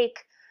can't. I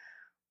take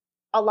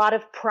a lot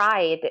of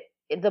pride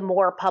the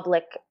more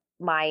public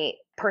my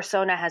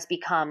persona has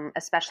become,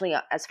 especially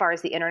as far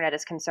as the internet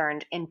is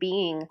concerned, in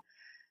being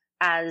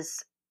as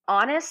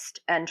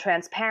honest and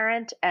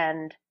transparent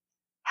and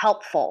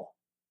helpful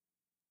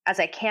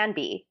as I can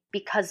be,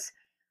 because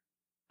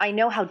I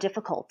know how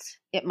difficult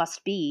it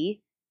must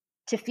be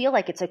to feel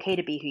like it's okay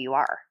to be who you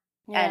are.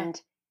 Yeah. And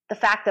the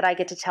fact that I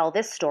get to tell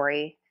this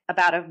story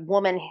about a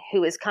woman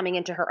who is coming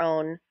into her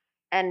own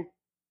and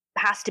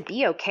has to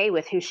be okay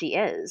with who she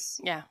is.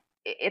 Yeah.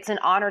 It's an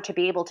honor to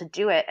be able to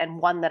do it,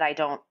 and one that I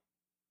don't,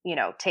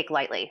 take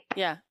lightly.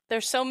 Yeah.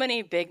 There's so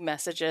many big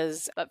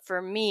messages, but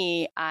for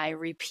me, I've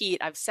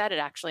said it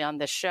actually on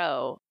this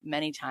show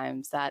many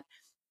times that,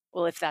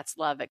 well, if that's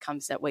love, it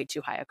comes at way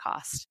too high a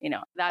cost.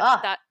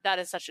 That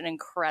is such an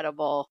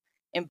incredible,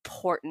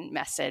 important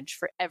message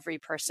for every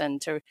person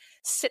to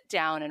sit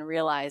down and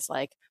realize,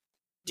 like,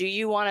 do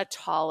you want to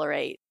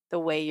tolerate the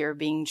way you're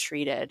being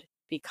treated?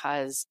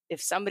 Because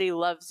if somebody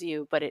loves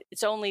you, but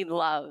it's only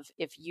love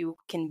if you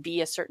can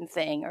be a certain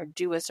thing or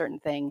do a certain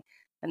thing,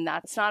 and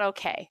that's not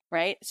okay,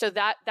 right? So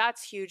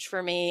that's huge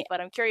for me. But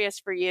I'm curious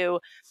for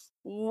you,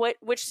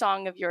 which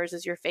song of yours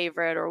is your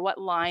favorite, or what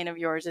line of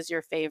yours is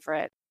your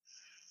favorite?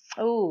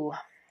 Oh,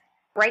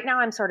 right now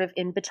I'm sort of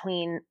in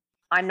between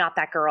I'm Not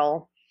That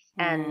Girl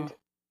and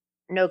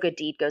No Good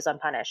Deed Goes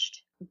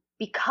Unpunished,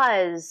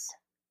 because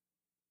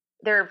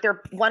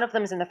they're one of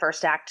them is in the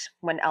first act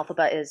when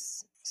Elphaba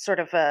is sort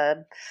of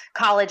a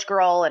college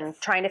girl and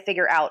trying to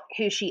figure out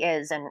who she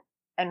is,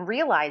 and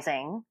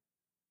realizing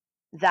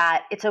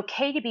that it's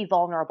okay to be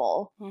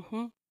vulnerable,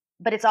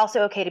 but it's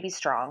also okay to be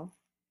strong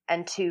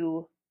and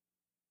to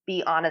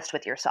be honest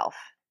with yourself.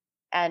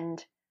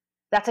 And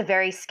that's a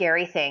very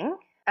scary thing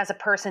as a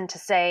person to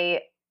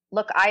say,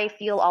 look, I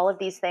feel all of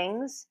these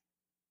things,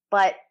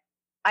 but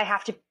I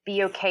have to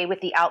be okay with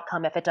the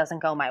outcome if it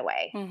doesn't go my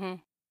way.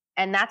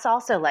 And that's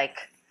also like,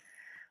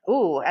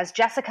 ooh, as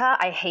Jessica,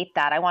 I hate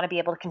that. I want to be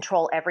able to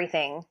control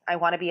everything. I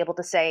want to be able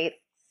to say,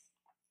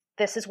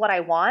 this is what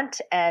I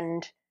want,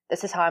 and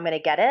this is how I'm going to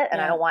get it,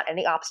 and I don't want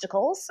any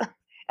obstacles.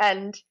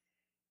 And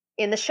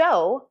in the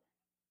show,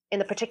 in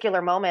the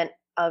particular moment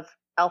of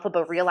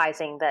Elphaba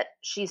realizing that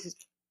she's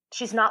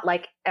not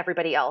like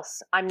everybody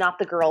else. I'm not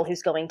the girl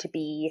who's going to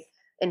be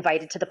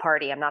invited to the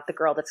party. I'm not the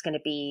girl that's going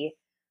to be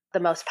the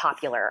most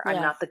popular.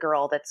 I'm not the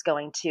girl that's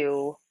going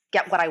to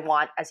get what I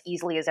want as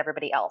easily as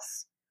everybody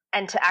else.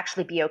 And to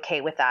actually be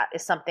okay with that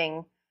is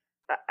something,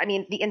 I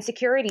mean, the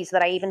insecurities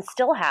that I even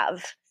still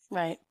have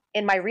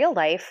in my real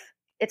life,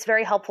 it's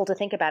very helpful to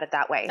think about it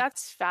that way.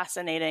 That's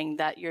fascinating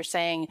that you're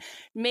saying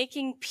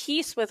making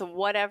peace with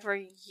whatever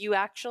you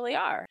actually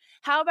are.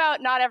 How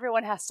about not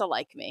everyone has to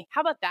like me? How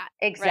about that?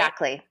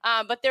 Exactly.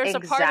 Right? But there's a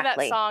part of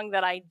that song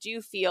that I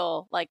do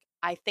feel like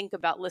I think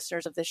about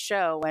listeners of this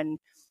show when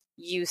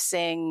you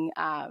sing,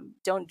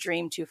 don't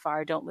dream too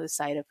far, don't lose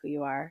sight of who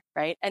you are,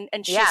 right? And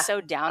she's so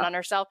down on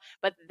herself.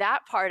 But that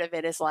part of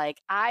it is like,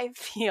 I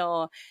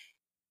feel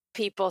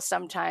people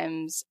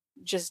sometimes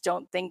just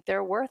don't think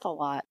they're worth a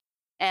lot.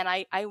 And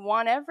I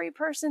want every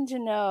person to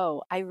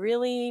know, I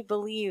really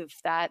believe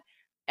that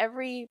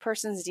every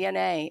person's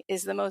DNA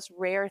is the most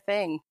rare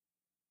thing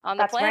on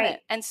the planet. Right.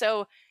 And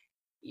so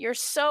you're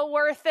so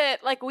worth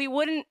it. Like you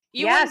wouldn't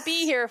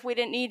be here if we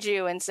didn't need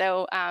you. And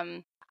so,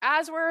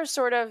 as we're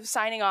sort of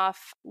signing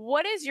off,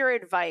 what is your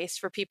advice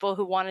for people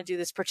who want to do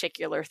this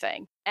particular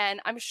thing? And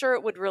I'm sure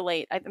it would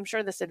relate. I'm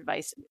sure this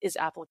advice is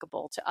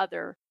applicable to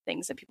other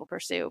things that people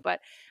pursue.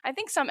 But I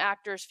think some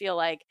actors feel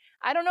like,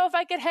 I don't know if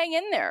I could hang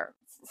in there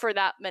for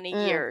that many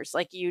years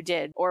like you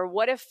did. Or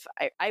what if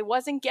I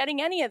wasn't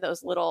getting any of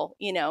those little,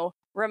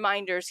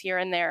 reminders here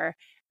and there?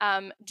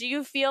 Do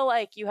you feel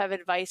like you have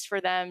advice for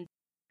them?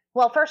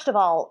 Well, first of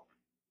all,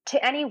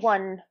 to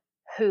anyone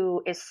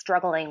who is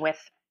struggling with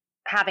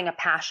having a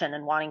passion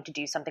and wanting to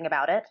do something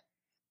about it,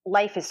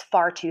 life is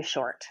far too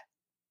short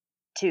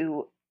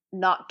to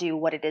not do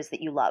what it is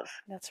that you love.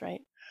 That's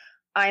right.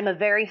 I'm a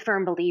very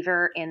firm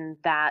believer in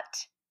that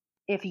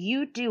if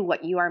you do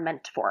what you are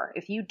meant for,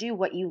 if you do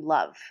what you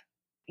love,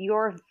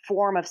 your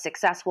form of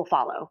success will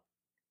follow.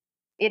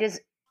 It is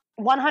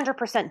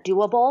 100%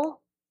 doable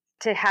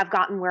to have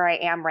gotten where I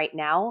am right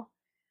now.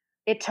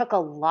 It took a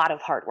lot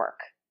of hard work.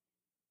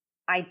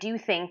 I do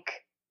think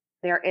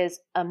there is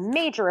a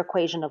major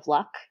equation of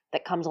luck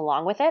that comes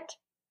along with it.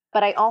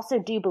 But I also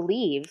do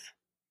believe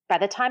by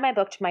the time I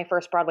booked my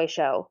first Broadway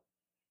show,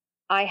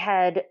 I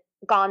had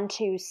gone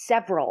to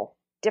several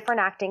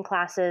different acting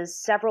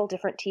classes, several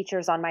different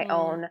teachers on my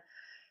own.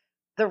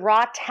 The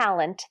raw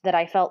talent that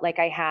I felt like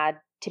I had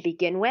to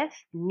begin with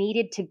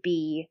needed to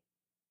be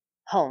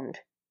honed.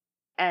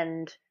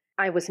 And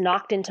I was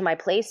knocked into my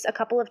place a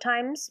couple of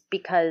times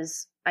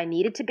because I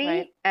needed to be.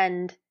 Right.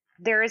 And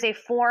there is a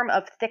form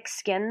of thick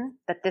skin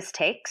that this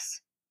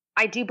takes.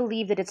 I do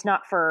believe that it's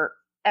not for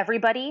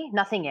everybody.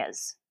 Nothing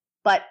is.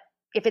 But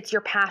if it's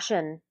your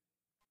passion,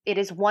 it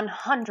is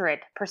 100%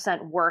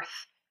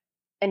 worth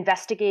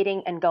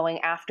investigating and going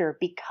after,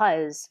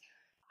 because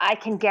I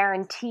can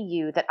guarantee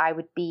you that I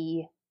would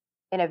be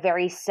in a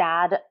very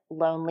sad,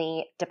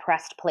 lonely,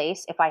 depressed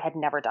place if I had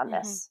never done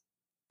this.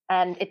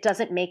 And it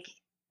doesn't make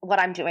what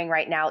I'm doing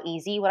right now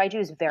easy. What I do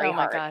is very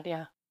hard. Oh my God,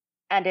 yeah.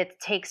 And it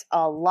takes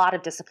a lot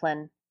of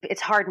discipline.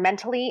 It's hard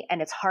mentally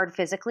and it's hard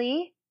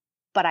physically,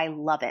 but I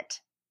love it.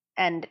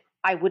 And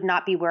I would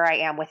not be where I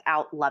am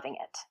without loving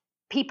it.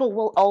 People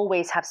will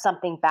always have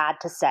something bad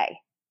to say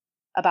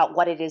about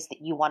what it is that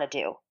you want to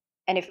do.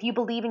 And if you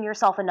believe in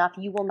yourself enough,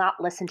 you will not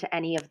listen to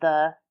any of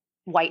the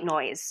white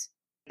noise.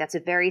 That's a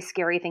very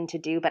scary thing to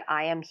do, but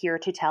I am here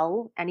to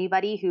tell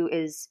anybody who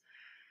is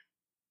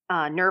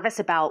nervous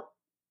about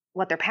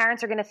what their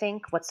parents are going to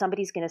think, what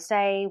somebody's going to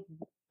say,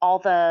 all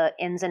the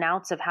ins and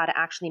outs of how to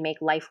actually make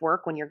life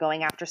work when you're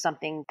going after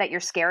something that you're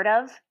scared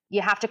of.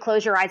 You have to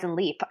close your eyes and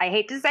leap. I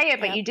hate to say it,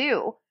 but you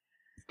do.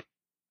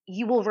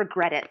 You will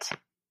regret it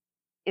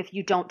if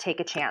you don't take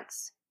a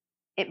chance.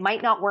 It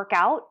might not work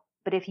out,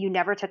 but if you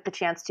never took the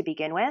chance to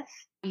begin with,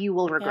 you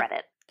will regret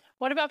it.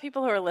 What about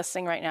people who are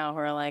listening right now who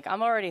are like,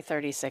 I'm already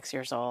 36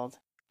 years old.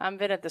 I've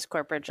been at this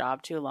corporate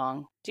job too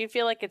long. Do you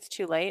feel like it's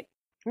too late?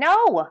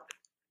 No,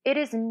 it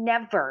is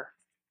never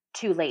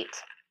too late.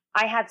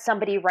 I had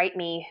somebody write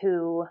me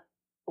who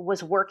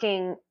was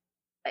working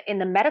in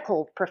the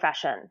medical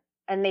profession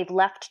and they've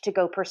left to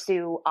go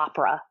pursue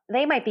opera.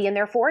 They might be in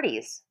their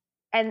 40s.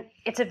 And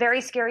it's a very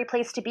scary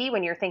place to be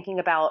when you're thinking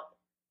about,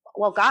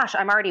 well, gosh,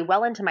 I'm already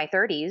well into my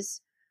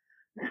 30s.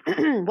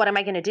 What am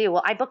I going to do?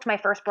 Well, I booked my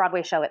first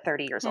Broadway show at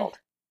 30 years old.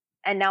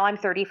 And now I'm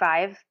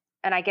 35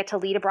 and I get to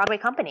lead a Broadway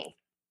company.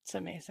 It's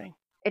amazing.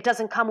 It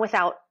doesn't come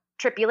without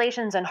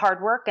tribulations and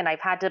hard work. And I've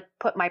had to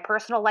put my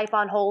personal life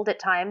on hold at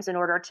times in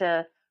order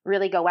to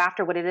really go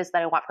after what it is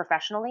that I want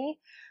professionally.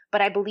 But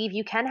I believe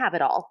you can have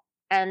it all.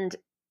 And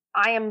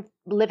I am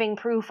living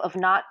proof of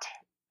not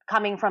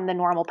coming from the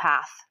normal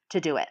path to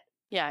do it.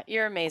 Yeah,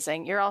 you're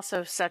amazing. You're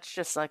also such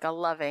just like a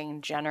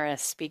loving,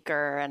 generous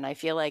speaker. And I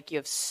feel like you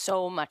have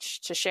so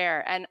much to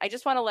share. And I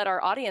just want to let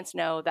our audience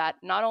know that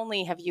not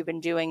only have you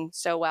been doing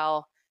so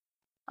well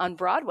on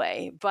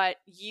Broadway, but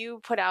you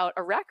put out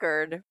a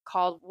record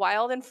called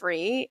Wild and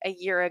Free a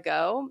year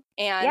ago.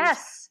 And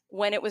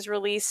when it was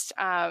released,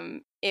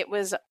 it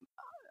was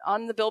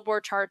on the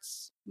Billboard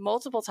charts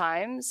multiple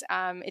times.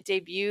 It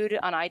debuted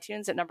on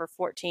iTunes at number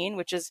 14,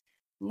 which is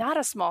not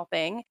a small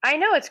thing. I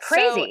know, it's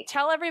crazy. So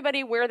tell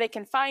everybody where they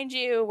can find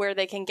you, where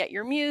they can get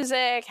your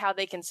music, how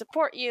they can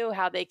support you,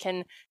 how they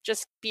can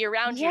just be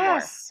around you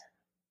more.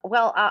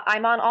 Well,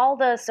 I'm on all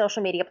the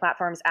social media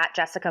platforms at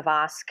Jessica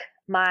Vosk.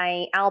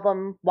 My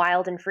album,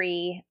 Wild and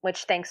Free,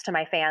 which thanks to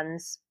my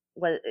fans,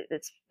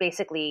 it's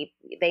basically,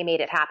 they made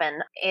it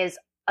happen, is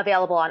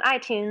available on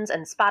iTunes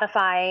and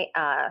Spotify,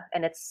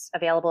 and it's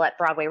available at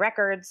Broadway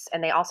Records,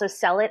 and they also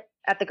sell it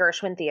at the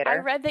Gershwin Theater. I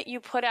read that you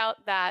put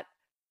out that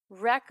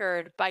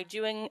record by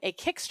doing a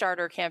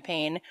Kickstarter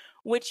campaign,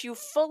 which you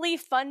fully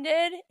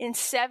funded in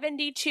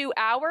 72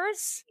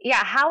 hours?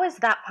 Yeah, how is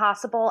that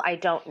possible? I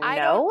don't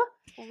know.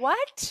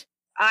 What?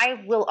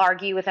 I will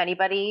argue with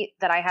anybody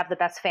that I have the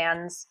best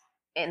fans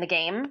in the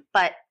game,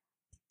 but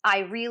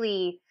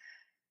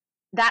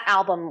that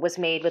album was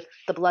made with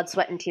the blood,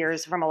 sweat, and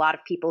tears from a lot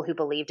of people who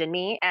believed in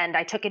me, and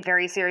I took it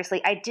very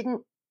seriously.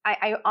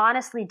 I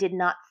honestly did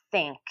not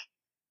think,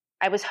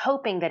 I was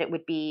hoping that it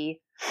would be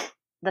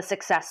the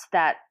success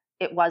that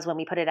it was when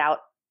we put it out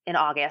in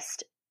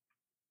August.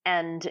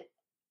 And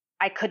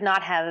I could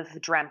not have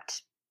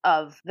dreamt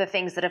of the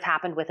things that have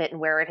happened with it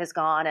and where it has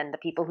gone and the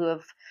people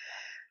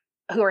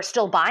who are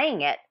still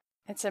buying it.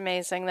 It's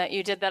amazing that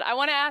you did that. I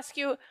want to ask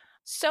you,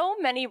 so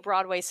many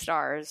Broadway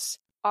stars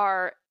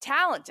are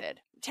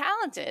talented,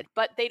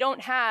 but they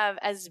don't have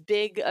as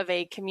big of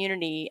a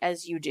community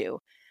as you do.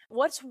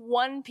 What's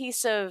one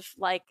piece of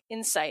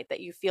insight that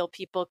you feel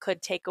people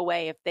could take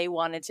away if they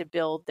wanted to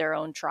build their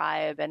own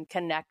tribe and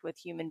connect with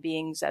human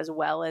beings as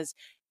well as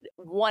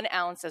 1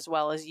 ounce as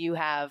well as you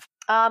have?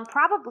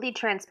 Probably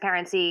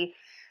transparency,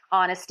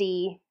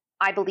 honesty.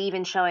 I believe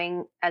in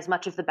showing as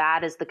much of the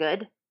bad as the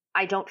good.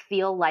 I don't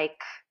feel like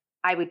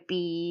I would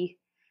be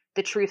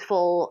the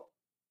truthful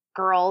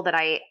girl that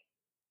I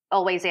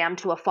always am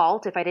to a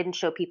fault if I didn't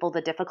show people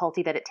the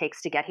difficulty that it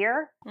takes to get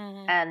here.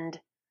 Mm-hmm. And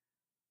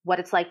what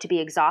it's like to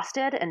be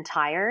exhausted and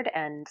tired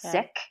and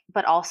sick,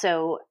 but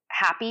also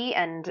happy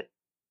and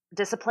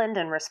disciplined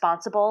and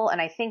responsible.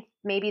 And I think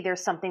maybe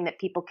there's something that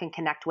people can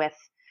connect with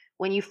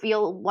when you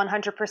feel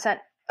 100%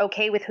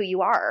 okay with who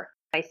you are.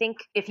 I think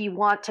if you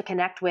want to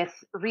connect with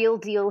real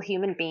deal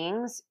human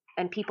beings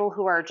and people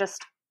who are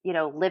just,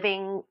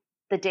 living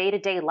the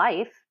day-to-day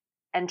life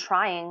and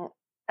trying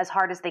as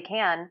hard as they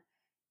can,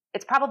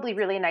 it's probably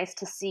really nice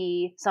to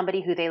see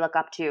somebody who they look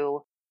up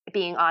to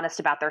being honest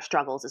about their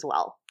struggles as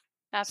well.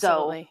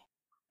 Absolutely.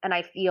 And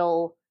I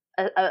feel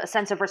a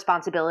sense of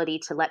responsibility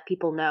to let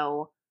people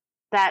know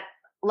that,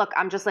 look,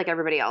 I'm just like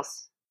everybody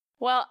else.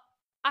 Well,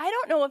 I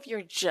don't know if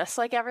you're just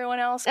like everyone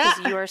else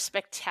because you are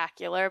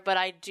spectacular, but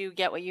I do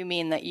get what you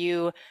mean, that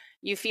you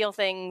feel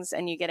things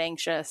and you get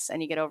anxious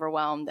and you get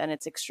overwhelmed, and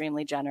it's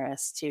extremely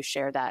generous to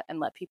share that and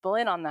let people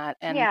in on that.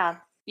 And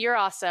you're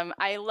awesome.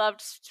 I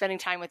loved spending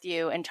time with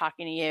you and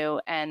talking to you,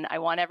 and I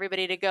want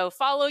everybody to go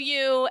follow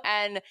you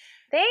and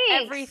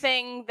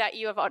everything that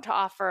you have to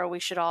offer. We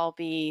should all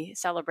be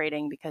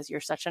celebrating because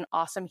you're such an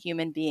awesome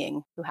human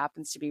being who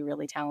happens to be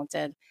really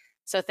talented.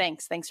 So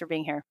thanks for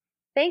being here.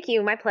 Thank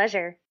you. My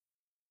pleasure.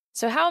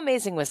 So how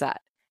amazing was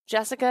that?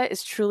 Jessica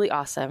is truly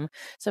awesome.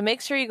 So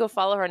make sure you go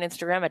follow her on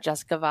Instagram at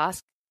Jessica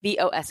Vosk,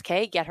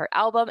 Vosk, get her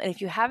album. And if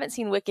you haven't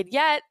seen Wicked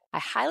yet, I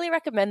highly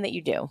recommend that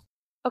you do.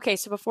 Okay,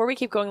 so before we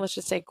keep going, let's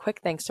just say a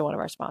quick thanks to one of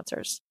our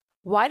sponsors.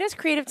 Why does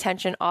creative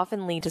tension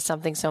often lead to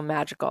something so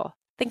magical?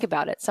 Think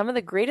about it. Some of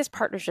the greatest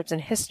partnerships in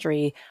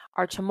history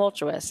are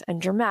tumultuous and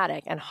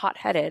dramatic and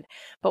hot-headed,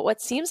 but what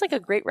seems like a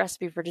great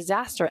recipe for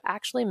disaster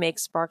actually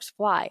makes sparks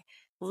fly.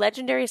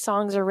 Legendary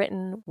songs are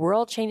written,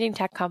 world-changing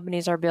tech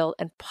companies are built,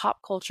 and pop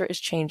culture is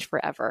changed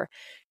forever.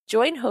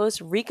 Join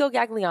hosts Rico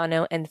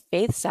Gagliano and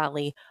Faith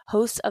Sally,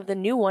 hosts of the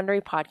new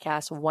Wondery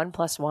podcast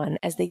 1+1,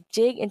 as they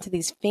dig into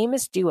these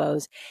famous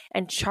duos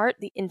and chart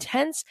the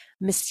intense,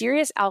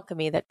 mysterious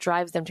alchemy that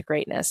drives them to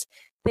greatness.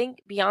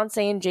 Think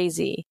Beyonce and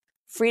Jay-Z,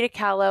 Frida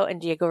Kahlo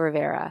and Diego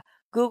Rivera,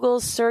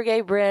 Google's Sergey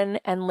Brin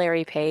and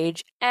Larry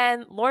Page,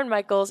 and Lorne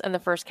Michaels and the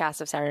first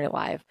cast of Saturday Night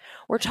Live.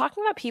 We're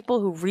talking about people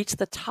who reach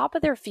the top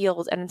of their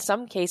fields and in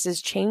some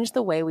cases change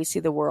the way we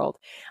see the world.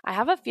 I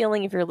have a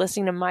feeling if you're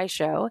listening to my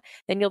show,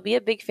 then you'll be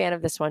a big fan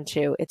of this one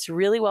too. It's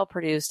really well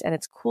produced and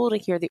it's cool to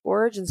hear the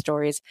origin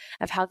stories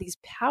of how these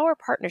power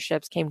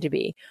partnerships came to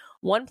be.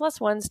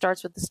 1+1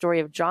 starts with the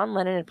story of John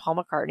Lennon and Paul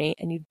McCartney,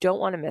 and you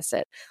don't want to miss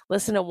it.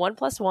 Listen to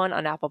 1+1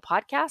 on Apple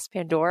Podcasts,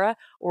 Pandora,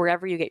 or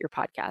wherever you get your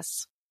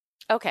podcasts.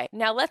 Okay,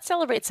 now let's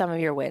celebrate some of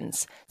your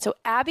wins. So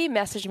Abby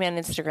messaged me on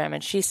Instagram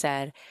and she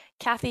said,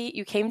 Kathy,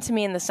 you came to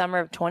me in the summer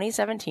of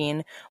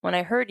 2017 when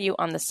I heard you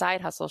on the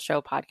Side Hustle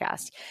Show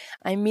podcast.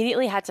 I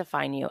immediately had to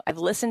find you. I've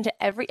listened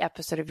to every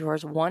episode of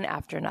yours one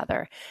after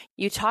another.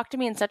 You talk to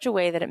me in such a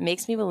way that it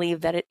makes me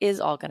believe that it is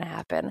all going to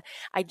happen.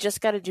 I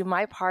just got to do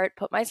my part,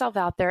 put myself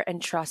out there,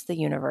 and trust the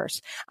universe.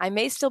 I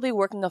may still be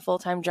working a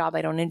full-time job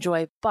I don't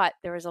enjoy, but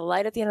there is a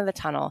light at the end of the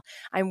tunnel.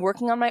 I'm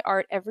working on my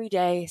art every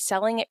day,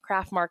 selling at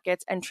craft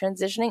markets, and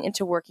transitioning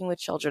into working with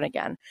children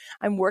again.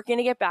 I'm working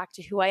to get back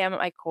to who I am at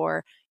my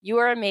core. You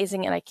are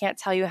amazing, and I can't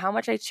tell you how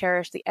much I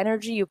cherish the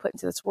energy you put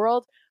into this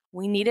world.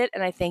 We need it,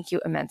 and I thank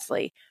you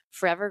immensely.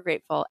 Forever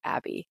grateful,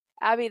 Abby.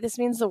 Abby, this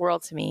means the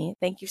world to me.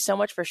 Thank you so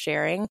much for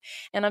sharing.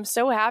 And I'm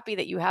so happy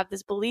that you have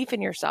this belief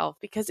in yourself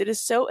because it is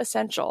so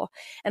essential.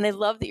 And I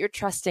love that you're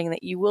trusting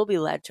that you will be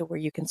led to where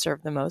you can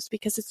serve the most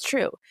because it's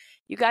true.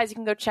 You guys, you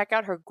can go check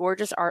out her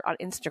gorgeous art on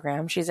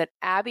Instagram. She's at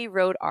Abbey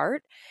Road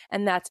Art,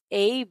 and that's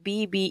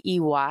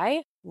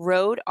ABBEY,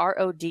 Road,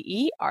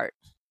 RODE, art.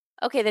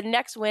 Okay, the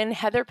next win,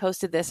 Heather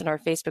posted this in our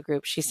Facebook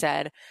group. She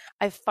said,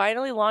 I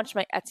finally launched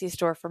my Etsy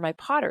store for my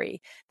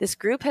pottery. This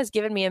group has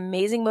given me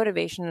amazing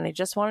motivation, and I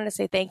just wanted to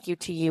say thank you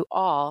to you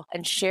all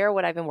and share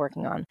what I've been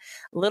working on.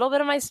 A little bit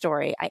of my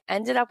story. I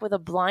ended up with a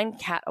blind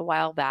cat a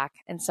while back,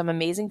 and some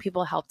amazing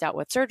people helped out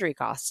with surgery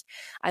costs.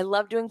 I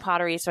love doing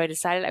pottery, so I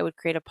decided I would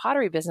create a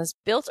pottery business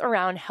built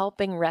around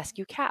helping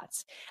rescue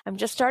cats. I'm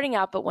just starting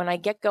out, but when I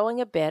get going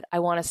a bit, I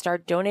want to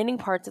start donating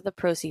parts of the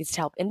proceeds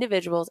to help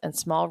individuals and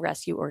small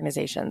rescue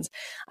organizations.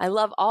 I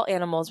love all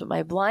animals, but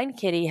my blind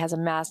kitty has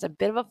amassed a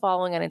bit of a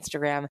following on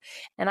Instagram,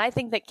 and I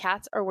think that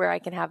cats are where I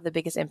can have the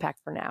biggest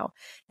impact for now.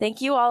 Thank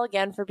you all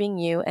again for being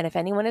you, and if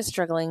anyone is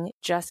struggling,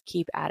 just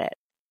keep at it.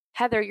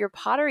 Heather, your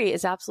pottery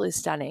is absolutely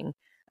stunning.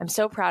 I'm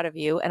so proud of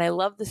you, and I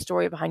love the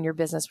story behind your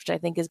business, which I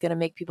think is going to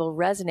make people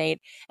resonate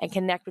and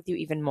connect with you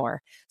even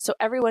more. So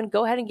everyone,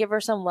 go ahead and give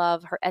her some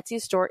love. Her Etsy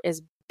store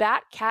is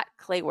Bat Cat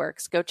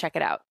Clayworks. Go check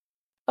it out.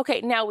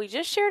 Okay, now we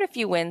just shared a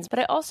few wins, but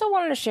I also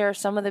wanted to share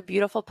some of the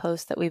beautiful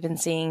posts that we've been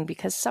seeing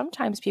because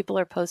sometimes people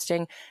are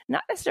posting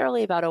not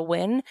necessarily about a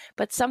win,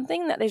 but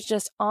something that is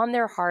just on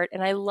their heart.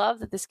 And I love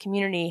that this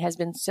community has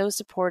been so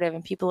supportive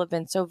and people have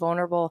been so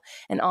vulnerable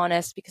and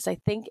honest because I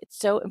think it's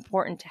so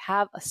important to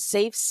have a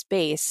safe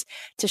space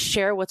to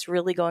share what's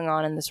really going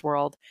on in this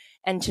world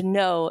and to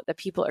know that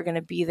people are going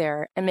to be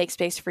there and make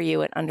space for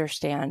you and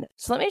understand.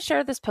 So let me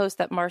share this post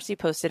that Marcy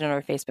posted in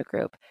our Facebook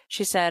group.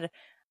 She said,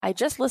 I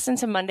just listened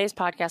to Monday's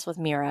podcast with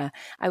Mira.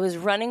 I was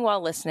running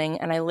while listening,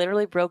 and I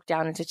literally broke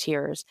down into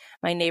tears.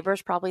 My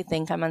neighbors probably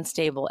think I'm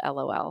unstable,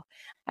 LOL.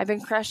 I've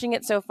been crushing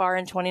it so far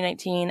in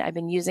 2019. I've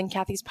been using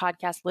Kathy's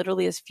podcast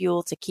literally as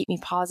fuel to keep me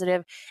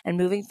positive and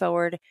moving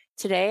forward.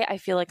 Today, I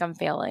feel like I'm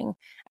failing.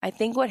 I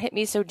think what hit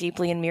me so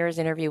deeply in Mira's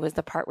interview was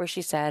the part where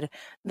she said,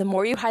 the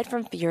more you hide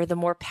from fear, the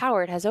more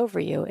power it has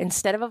over you.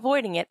 Instead of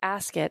avoiding it,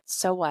 ask it,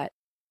 so what?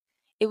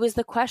 It was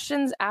the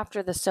questions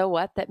after the so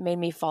what that made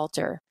me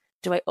falter.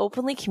 Do I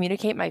openly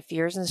communicate my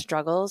fears and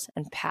struggles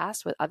and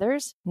past with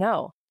others?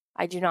 No,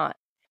 I do not.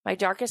 My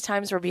darkest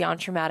times were beyond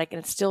traumatic, and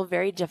it's still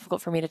very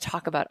difficult for me to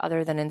talk about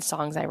other than in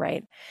songs I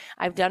write.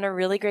 I've done a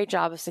really great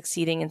job of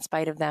succeeding in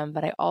spite of them,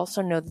 but I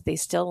also know that they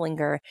still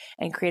linger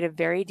and create a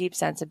very deep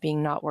sense of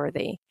being not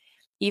worthy.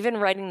 Even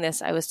writing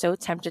this, I was so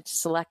tempted to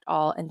select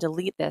all and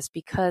delete this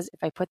because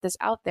if I put this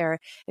out there,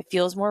 it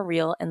feels more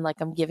real and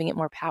like I'm giving it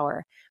more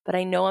power. But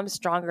I know I'm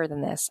stronger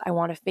than this. I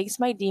want to face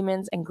my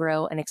demons and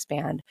grow and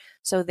expand.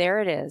 So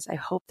there it is. I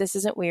hope this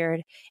isn't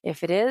weird.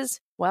 If it is,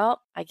 well,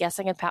 I guess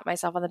I can pat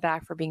myself on the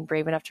back for being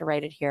brave enough to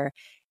write it here.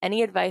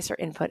 Any advice or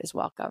input is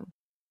welcome.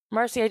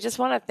 Marcy, I just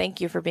want to thank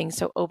you for being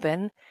so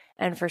open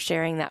and for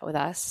sharing that with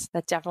us.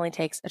 That definitely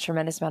takes a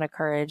tremendous amount of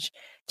courage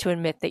to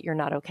admit that you're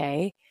not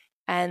okay.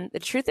 And the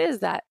truth is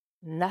that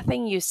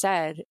nothing you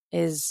said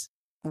is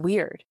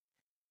weird.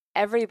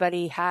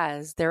 Everybody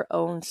has their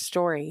own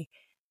story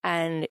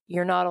and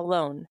you're not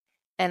alone.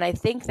 And I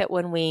think that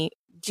when we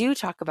do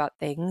talk about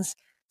things,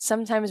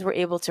 sometimes we're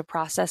able to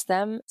process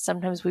them.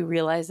 Sometimes we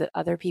realize that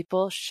other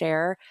people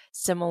share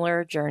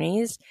similar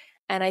journeys.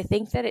 And I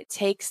think that it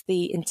takes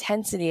the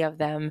intensity of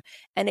them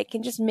and it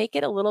can just make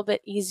it a little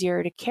bit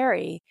easier to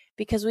carry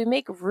because we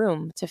make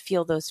room to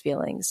feel those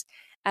feelings.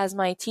 As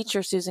my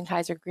teacher, Susan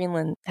Kaiser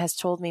Greenland, has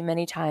told me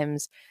many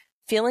times,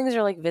 feelings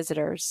are like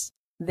visitors.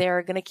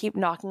 They're going to keep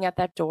knocking at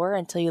that door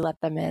until you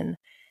let them in.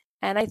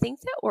 And I think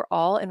that we're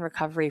all in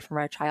recovery from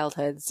our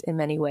childhoods in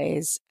many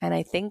ways. And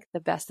I think the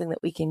best thing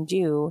that we can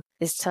do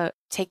is to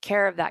take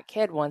care of that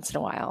kid once in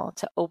a while,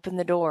 to open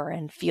the door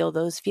and feel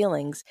those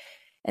feelings.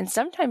 And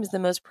sometimes the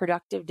most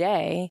productive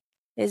day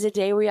is a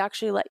day where you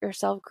actually let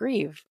yourself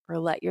grieve or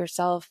let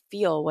yourself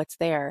feel what's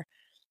there.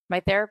 My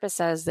therapist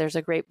says there's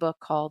a great book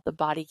called The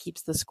Body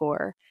Keeps the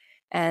Score.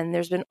 And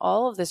there's been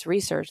all of this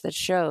research that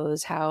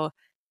shows how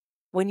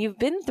when you've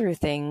been through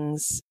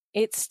things,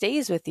 it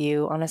stays with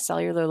you on a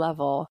cellular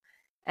level.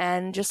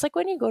 And just like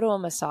when you go to a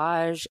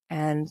massage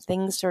and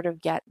things sort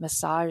of get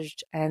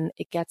massaged and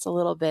it gets a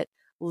little bit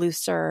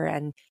looser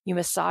and you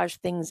massage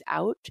things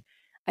out,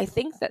 I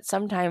think that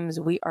sometimes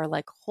we are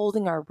like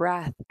holding our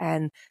breath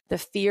and the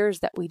fears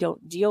that we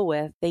don't deal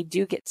with, they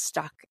do get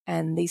stuck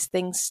and these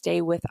things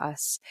stay with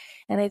us.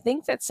 And I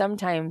think that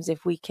sometimes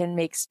if we can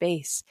make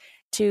space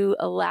to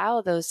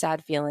allow those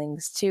sad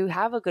feelings, to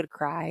have a good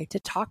cry, to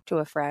talk to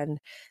a friend,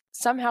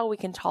 somehow we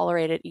can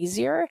tolerate it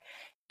easier.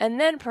 And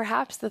then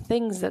perhaps the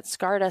things that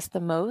scarred us the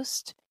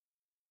most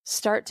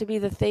start to be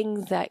the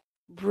things that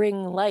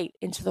bring light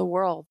into the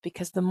world,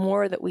 because the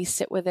more that we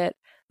sit with it,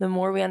 the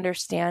more we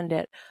understand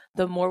it,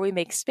 the more we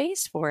make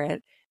space for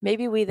it,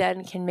 maybe we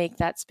then can make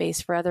that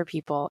space for other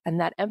people. And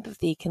that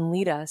empathy can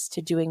lead us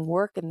to doing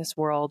work in this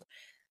world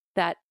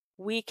that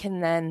we can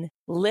then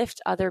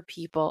lift other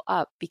people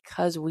up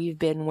because we've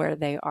been where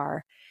they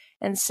are.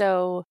 And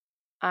so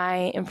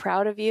I am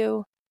proud of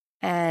you.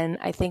 And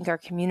I think our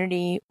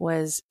community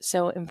was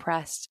so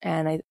impressed.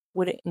 And I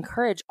would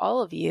encourage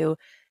all of you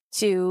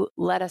to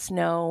let us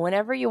know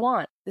whenever you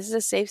want. This is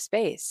a safe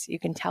space. You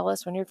can tell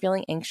us when you're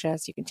feeling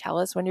anxious. You can tell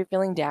us when you're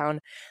feeling down.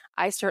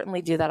 I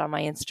certainly do that on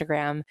my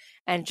Instagram.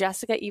 And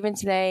Jessica, even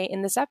today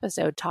in this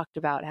episode, talked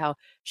about how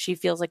she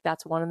feels like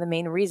that's one of the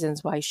main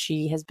reasons why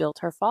she has built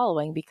her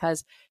following,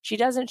 because she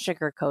doesn't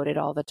sugarcoat it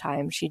all the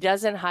time. She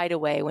doesn't hide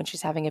away when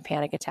she's having a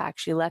panic attack.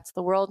 She lets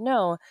the world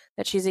know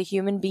that she's a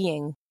human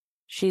being.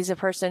 She's a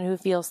person who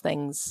feels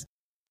things.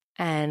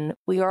 And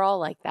we are all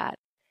like that.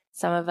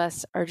 Some of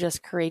us are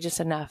just courageous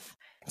enough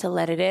to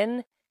let it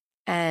in.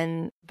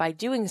 And by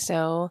doing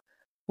so,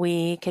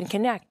 we can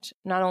connect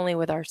not only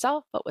with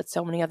ourselves, but with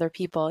so many other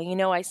people. You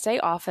know, I say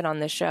often on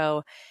the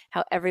show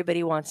how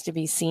everybody wants to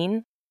be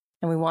seen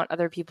and we want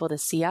other people to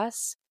see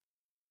us.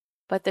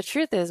 But the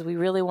truth is we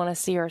really want to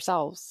see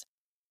ourselves.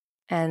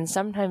 And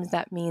sometimes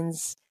that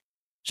means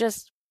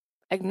just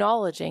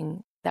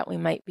acknowledging that we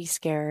might be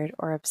scared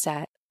or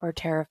upset or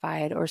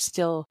terrified or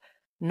still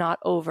not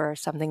over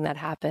something that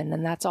happened,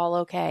 and that's all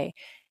okay.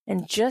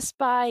 And just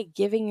by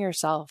giving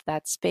yourself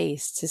that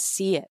space to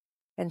see it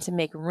and to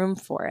make room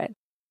for it,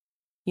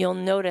 you'll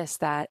notice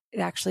that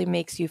it actually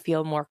makes you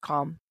feel more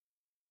calm.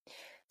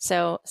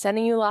 So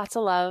sending you lots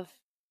of love.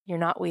 You're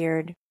not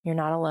weird. You're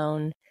not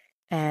alone.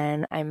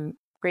 And I'm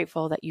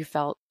grateful that you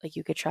felt like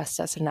you could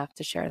trust us enough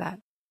to share that.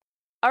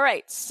 All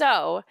right.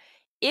 So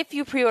if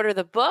you pre-order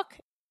the book,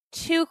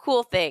 2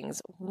 cool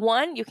things.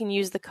 1, you can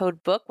use the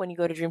code BOOK when you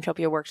go to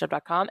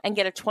dreamtopiaworkshop.com and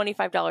get a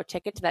 $25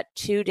 ticket to that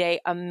 2-day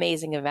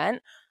amazing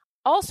event.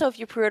 Also, if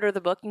you pre-order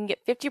the book, you can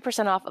get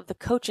 50% off of the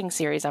coaching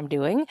series I'm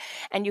doing.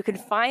 And you can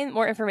find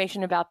more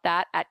information about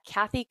that at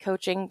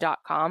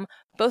kathycoaching.com.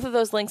 Both of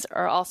those links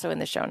are also in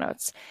the show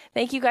notes.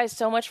 Thank you guys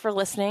so much for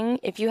listening.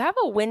 If you have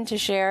a win to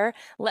share,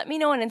 let me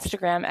know on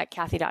Instagram at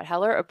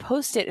kathy.heller or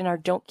post it in our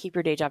Don't Keep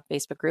Your Day Job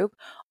Facebook group.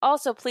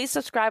 Also, please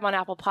subscribe on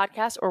Apple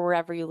Podcasts or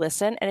wherever you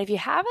listen. And if you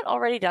haven't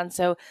already done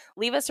so,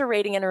 leave us a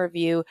rating and a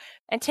review.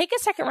 And take a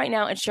second right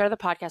now and share the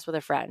podcast with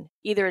a friend.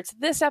 Either it's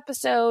this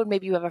episode,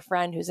 maybe you have a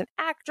friend who's an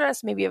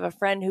actress, maybe you have a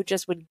friend who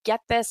just would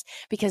get this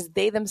because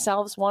they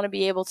themselves want to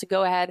be able to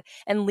go ahead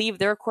and leave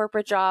their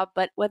corporate job.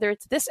 But whether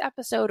it's this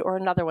episode or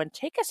another one,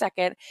 take a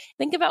second,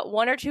 think about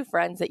 1 or 2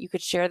 friends that you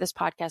could share this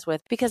podcast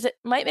with, because it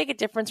might make a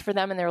difference for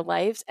them in their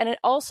lives. And it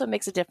also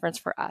makes a difference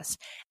for us.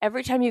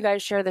 Every time you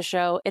guys share the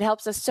show, it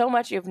helps us so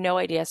much. You have no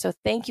idea. So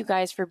thank you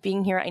guys for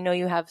being here. I know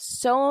you have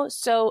so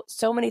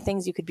many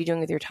things you could be doing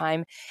with your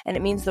time, and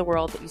it means the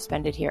world that you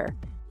spend it here.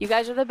 You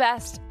guys are the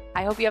best.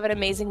 I hope you have an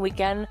amazing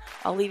weekend.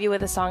 I'll leave you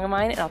with a song of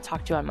mine, and I'll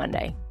talk to you on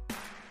Monday.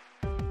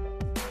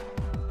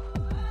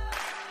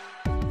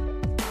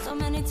 So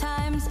many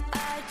times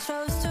I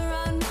chose to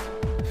run.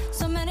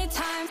 So many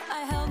times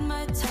I held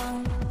my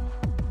tongue.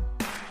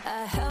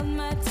 I held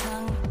my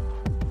tongue.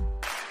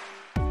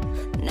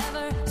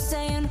 Never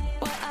saying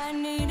what I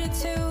needed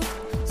to.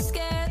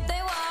 Scared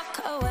they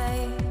walk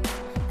away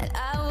and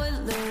I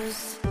would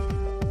lose.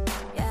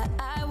 Yeah,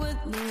 I would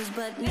lose.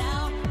 But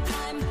now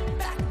I'm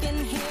back in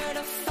here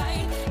to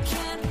fight.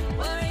 Can't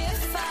worry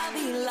if I'll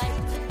be like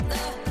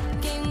the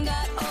game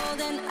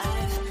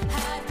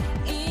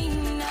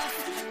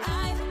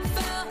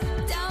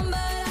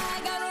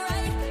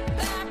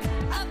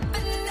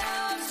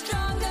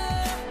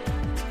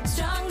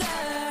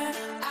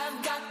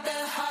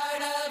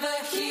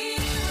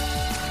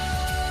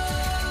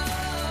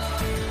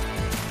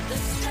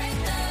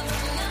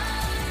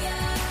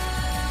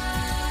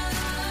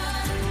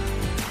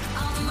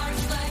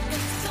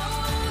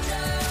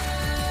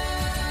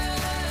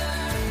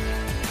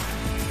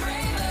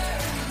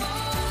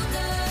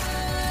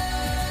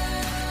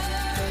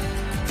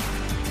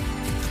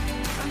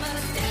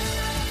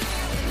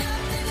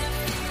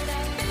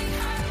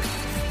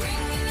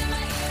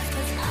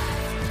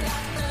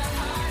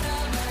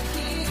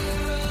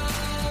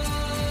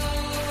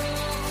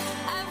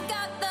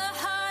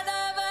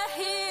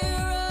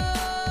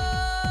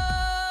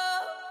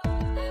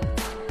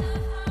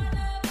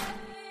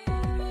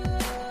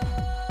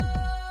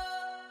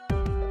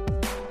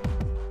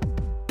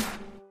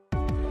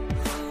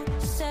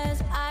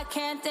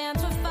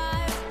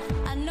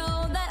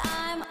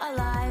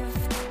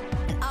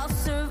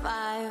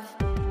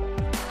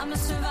I'm a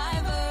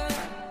survivor.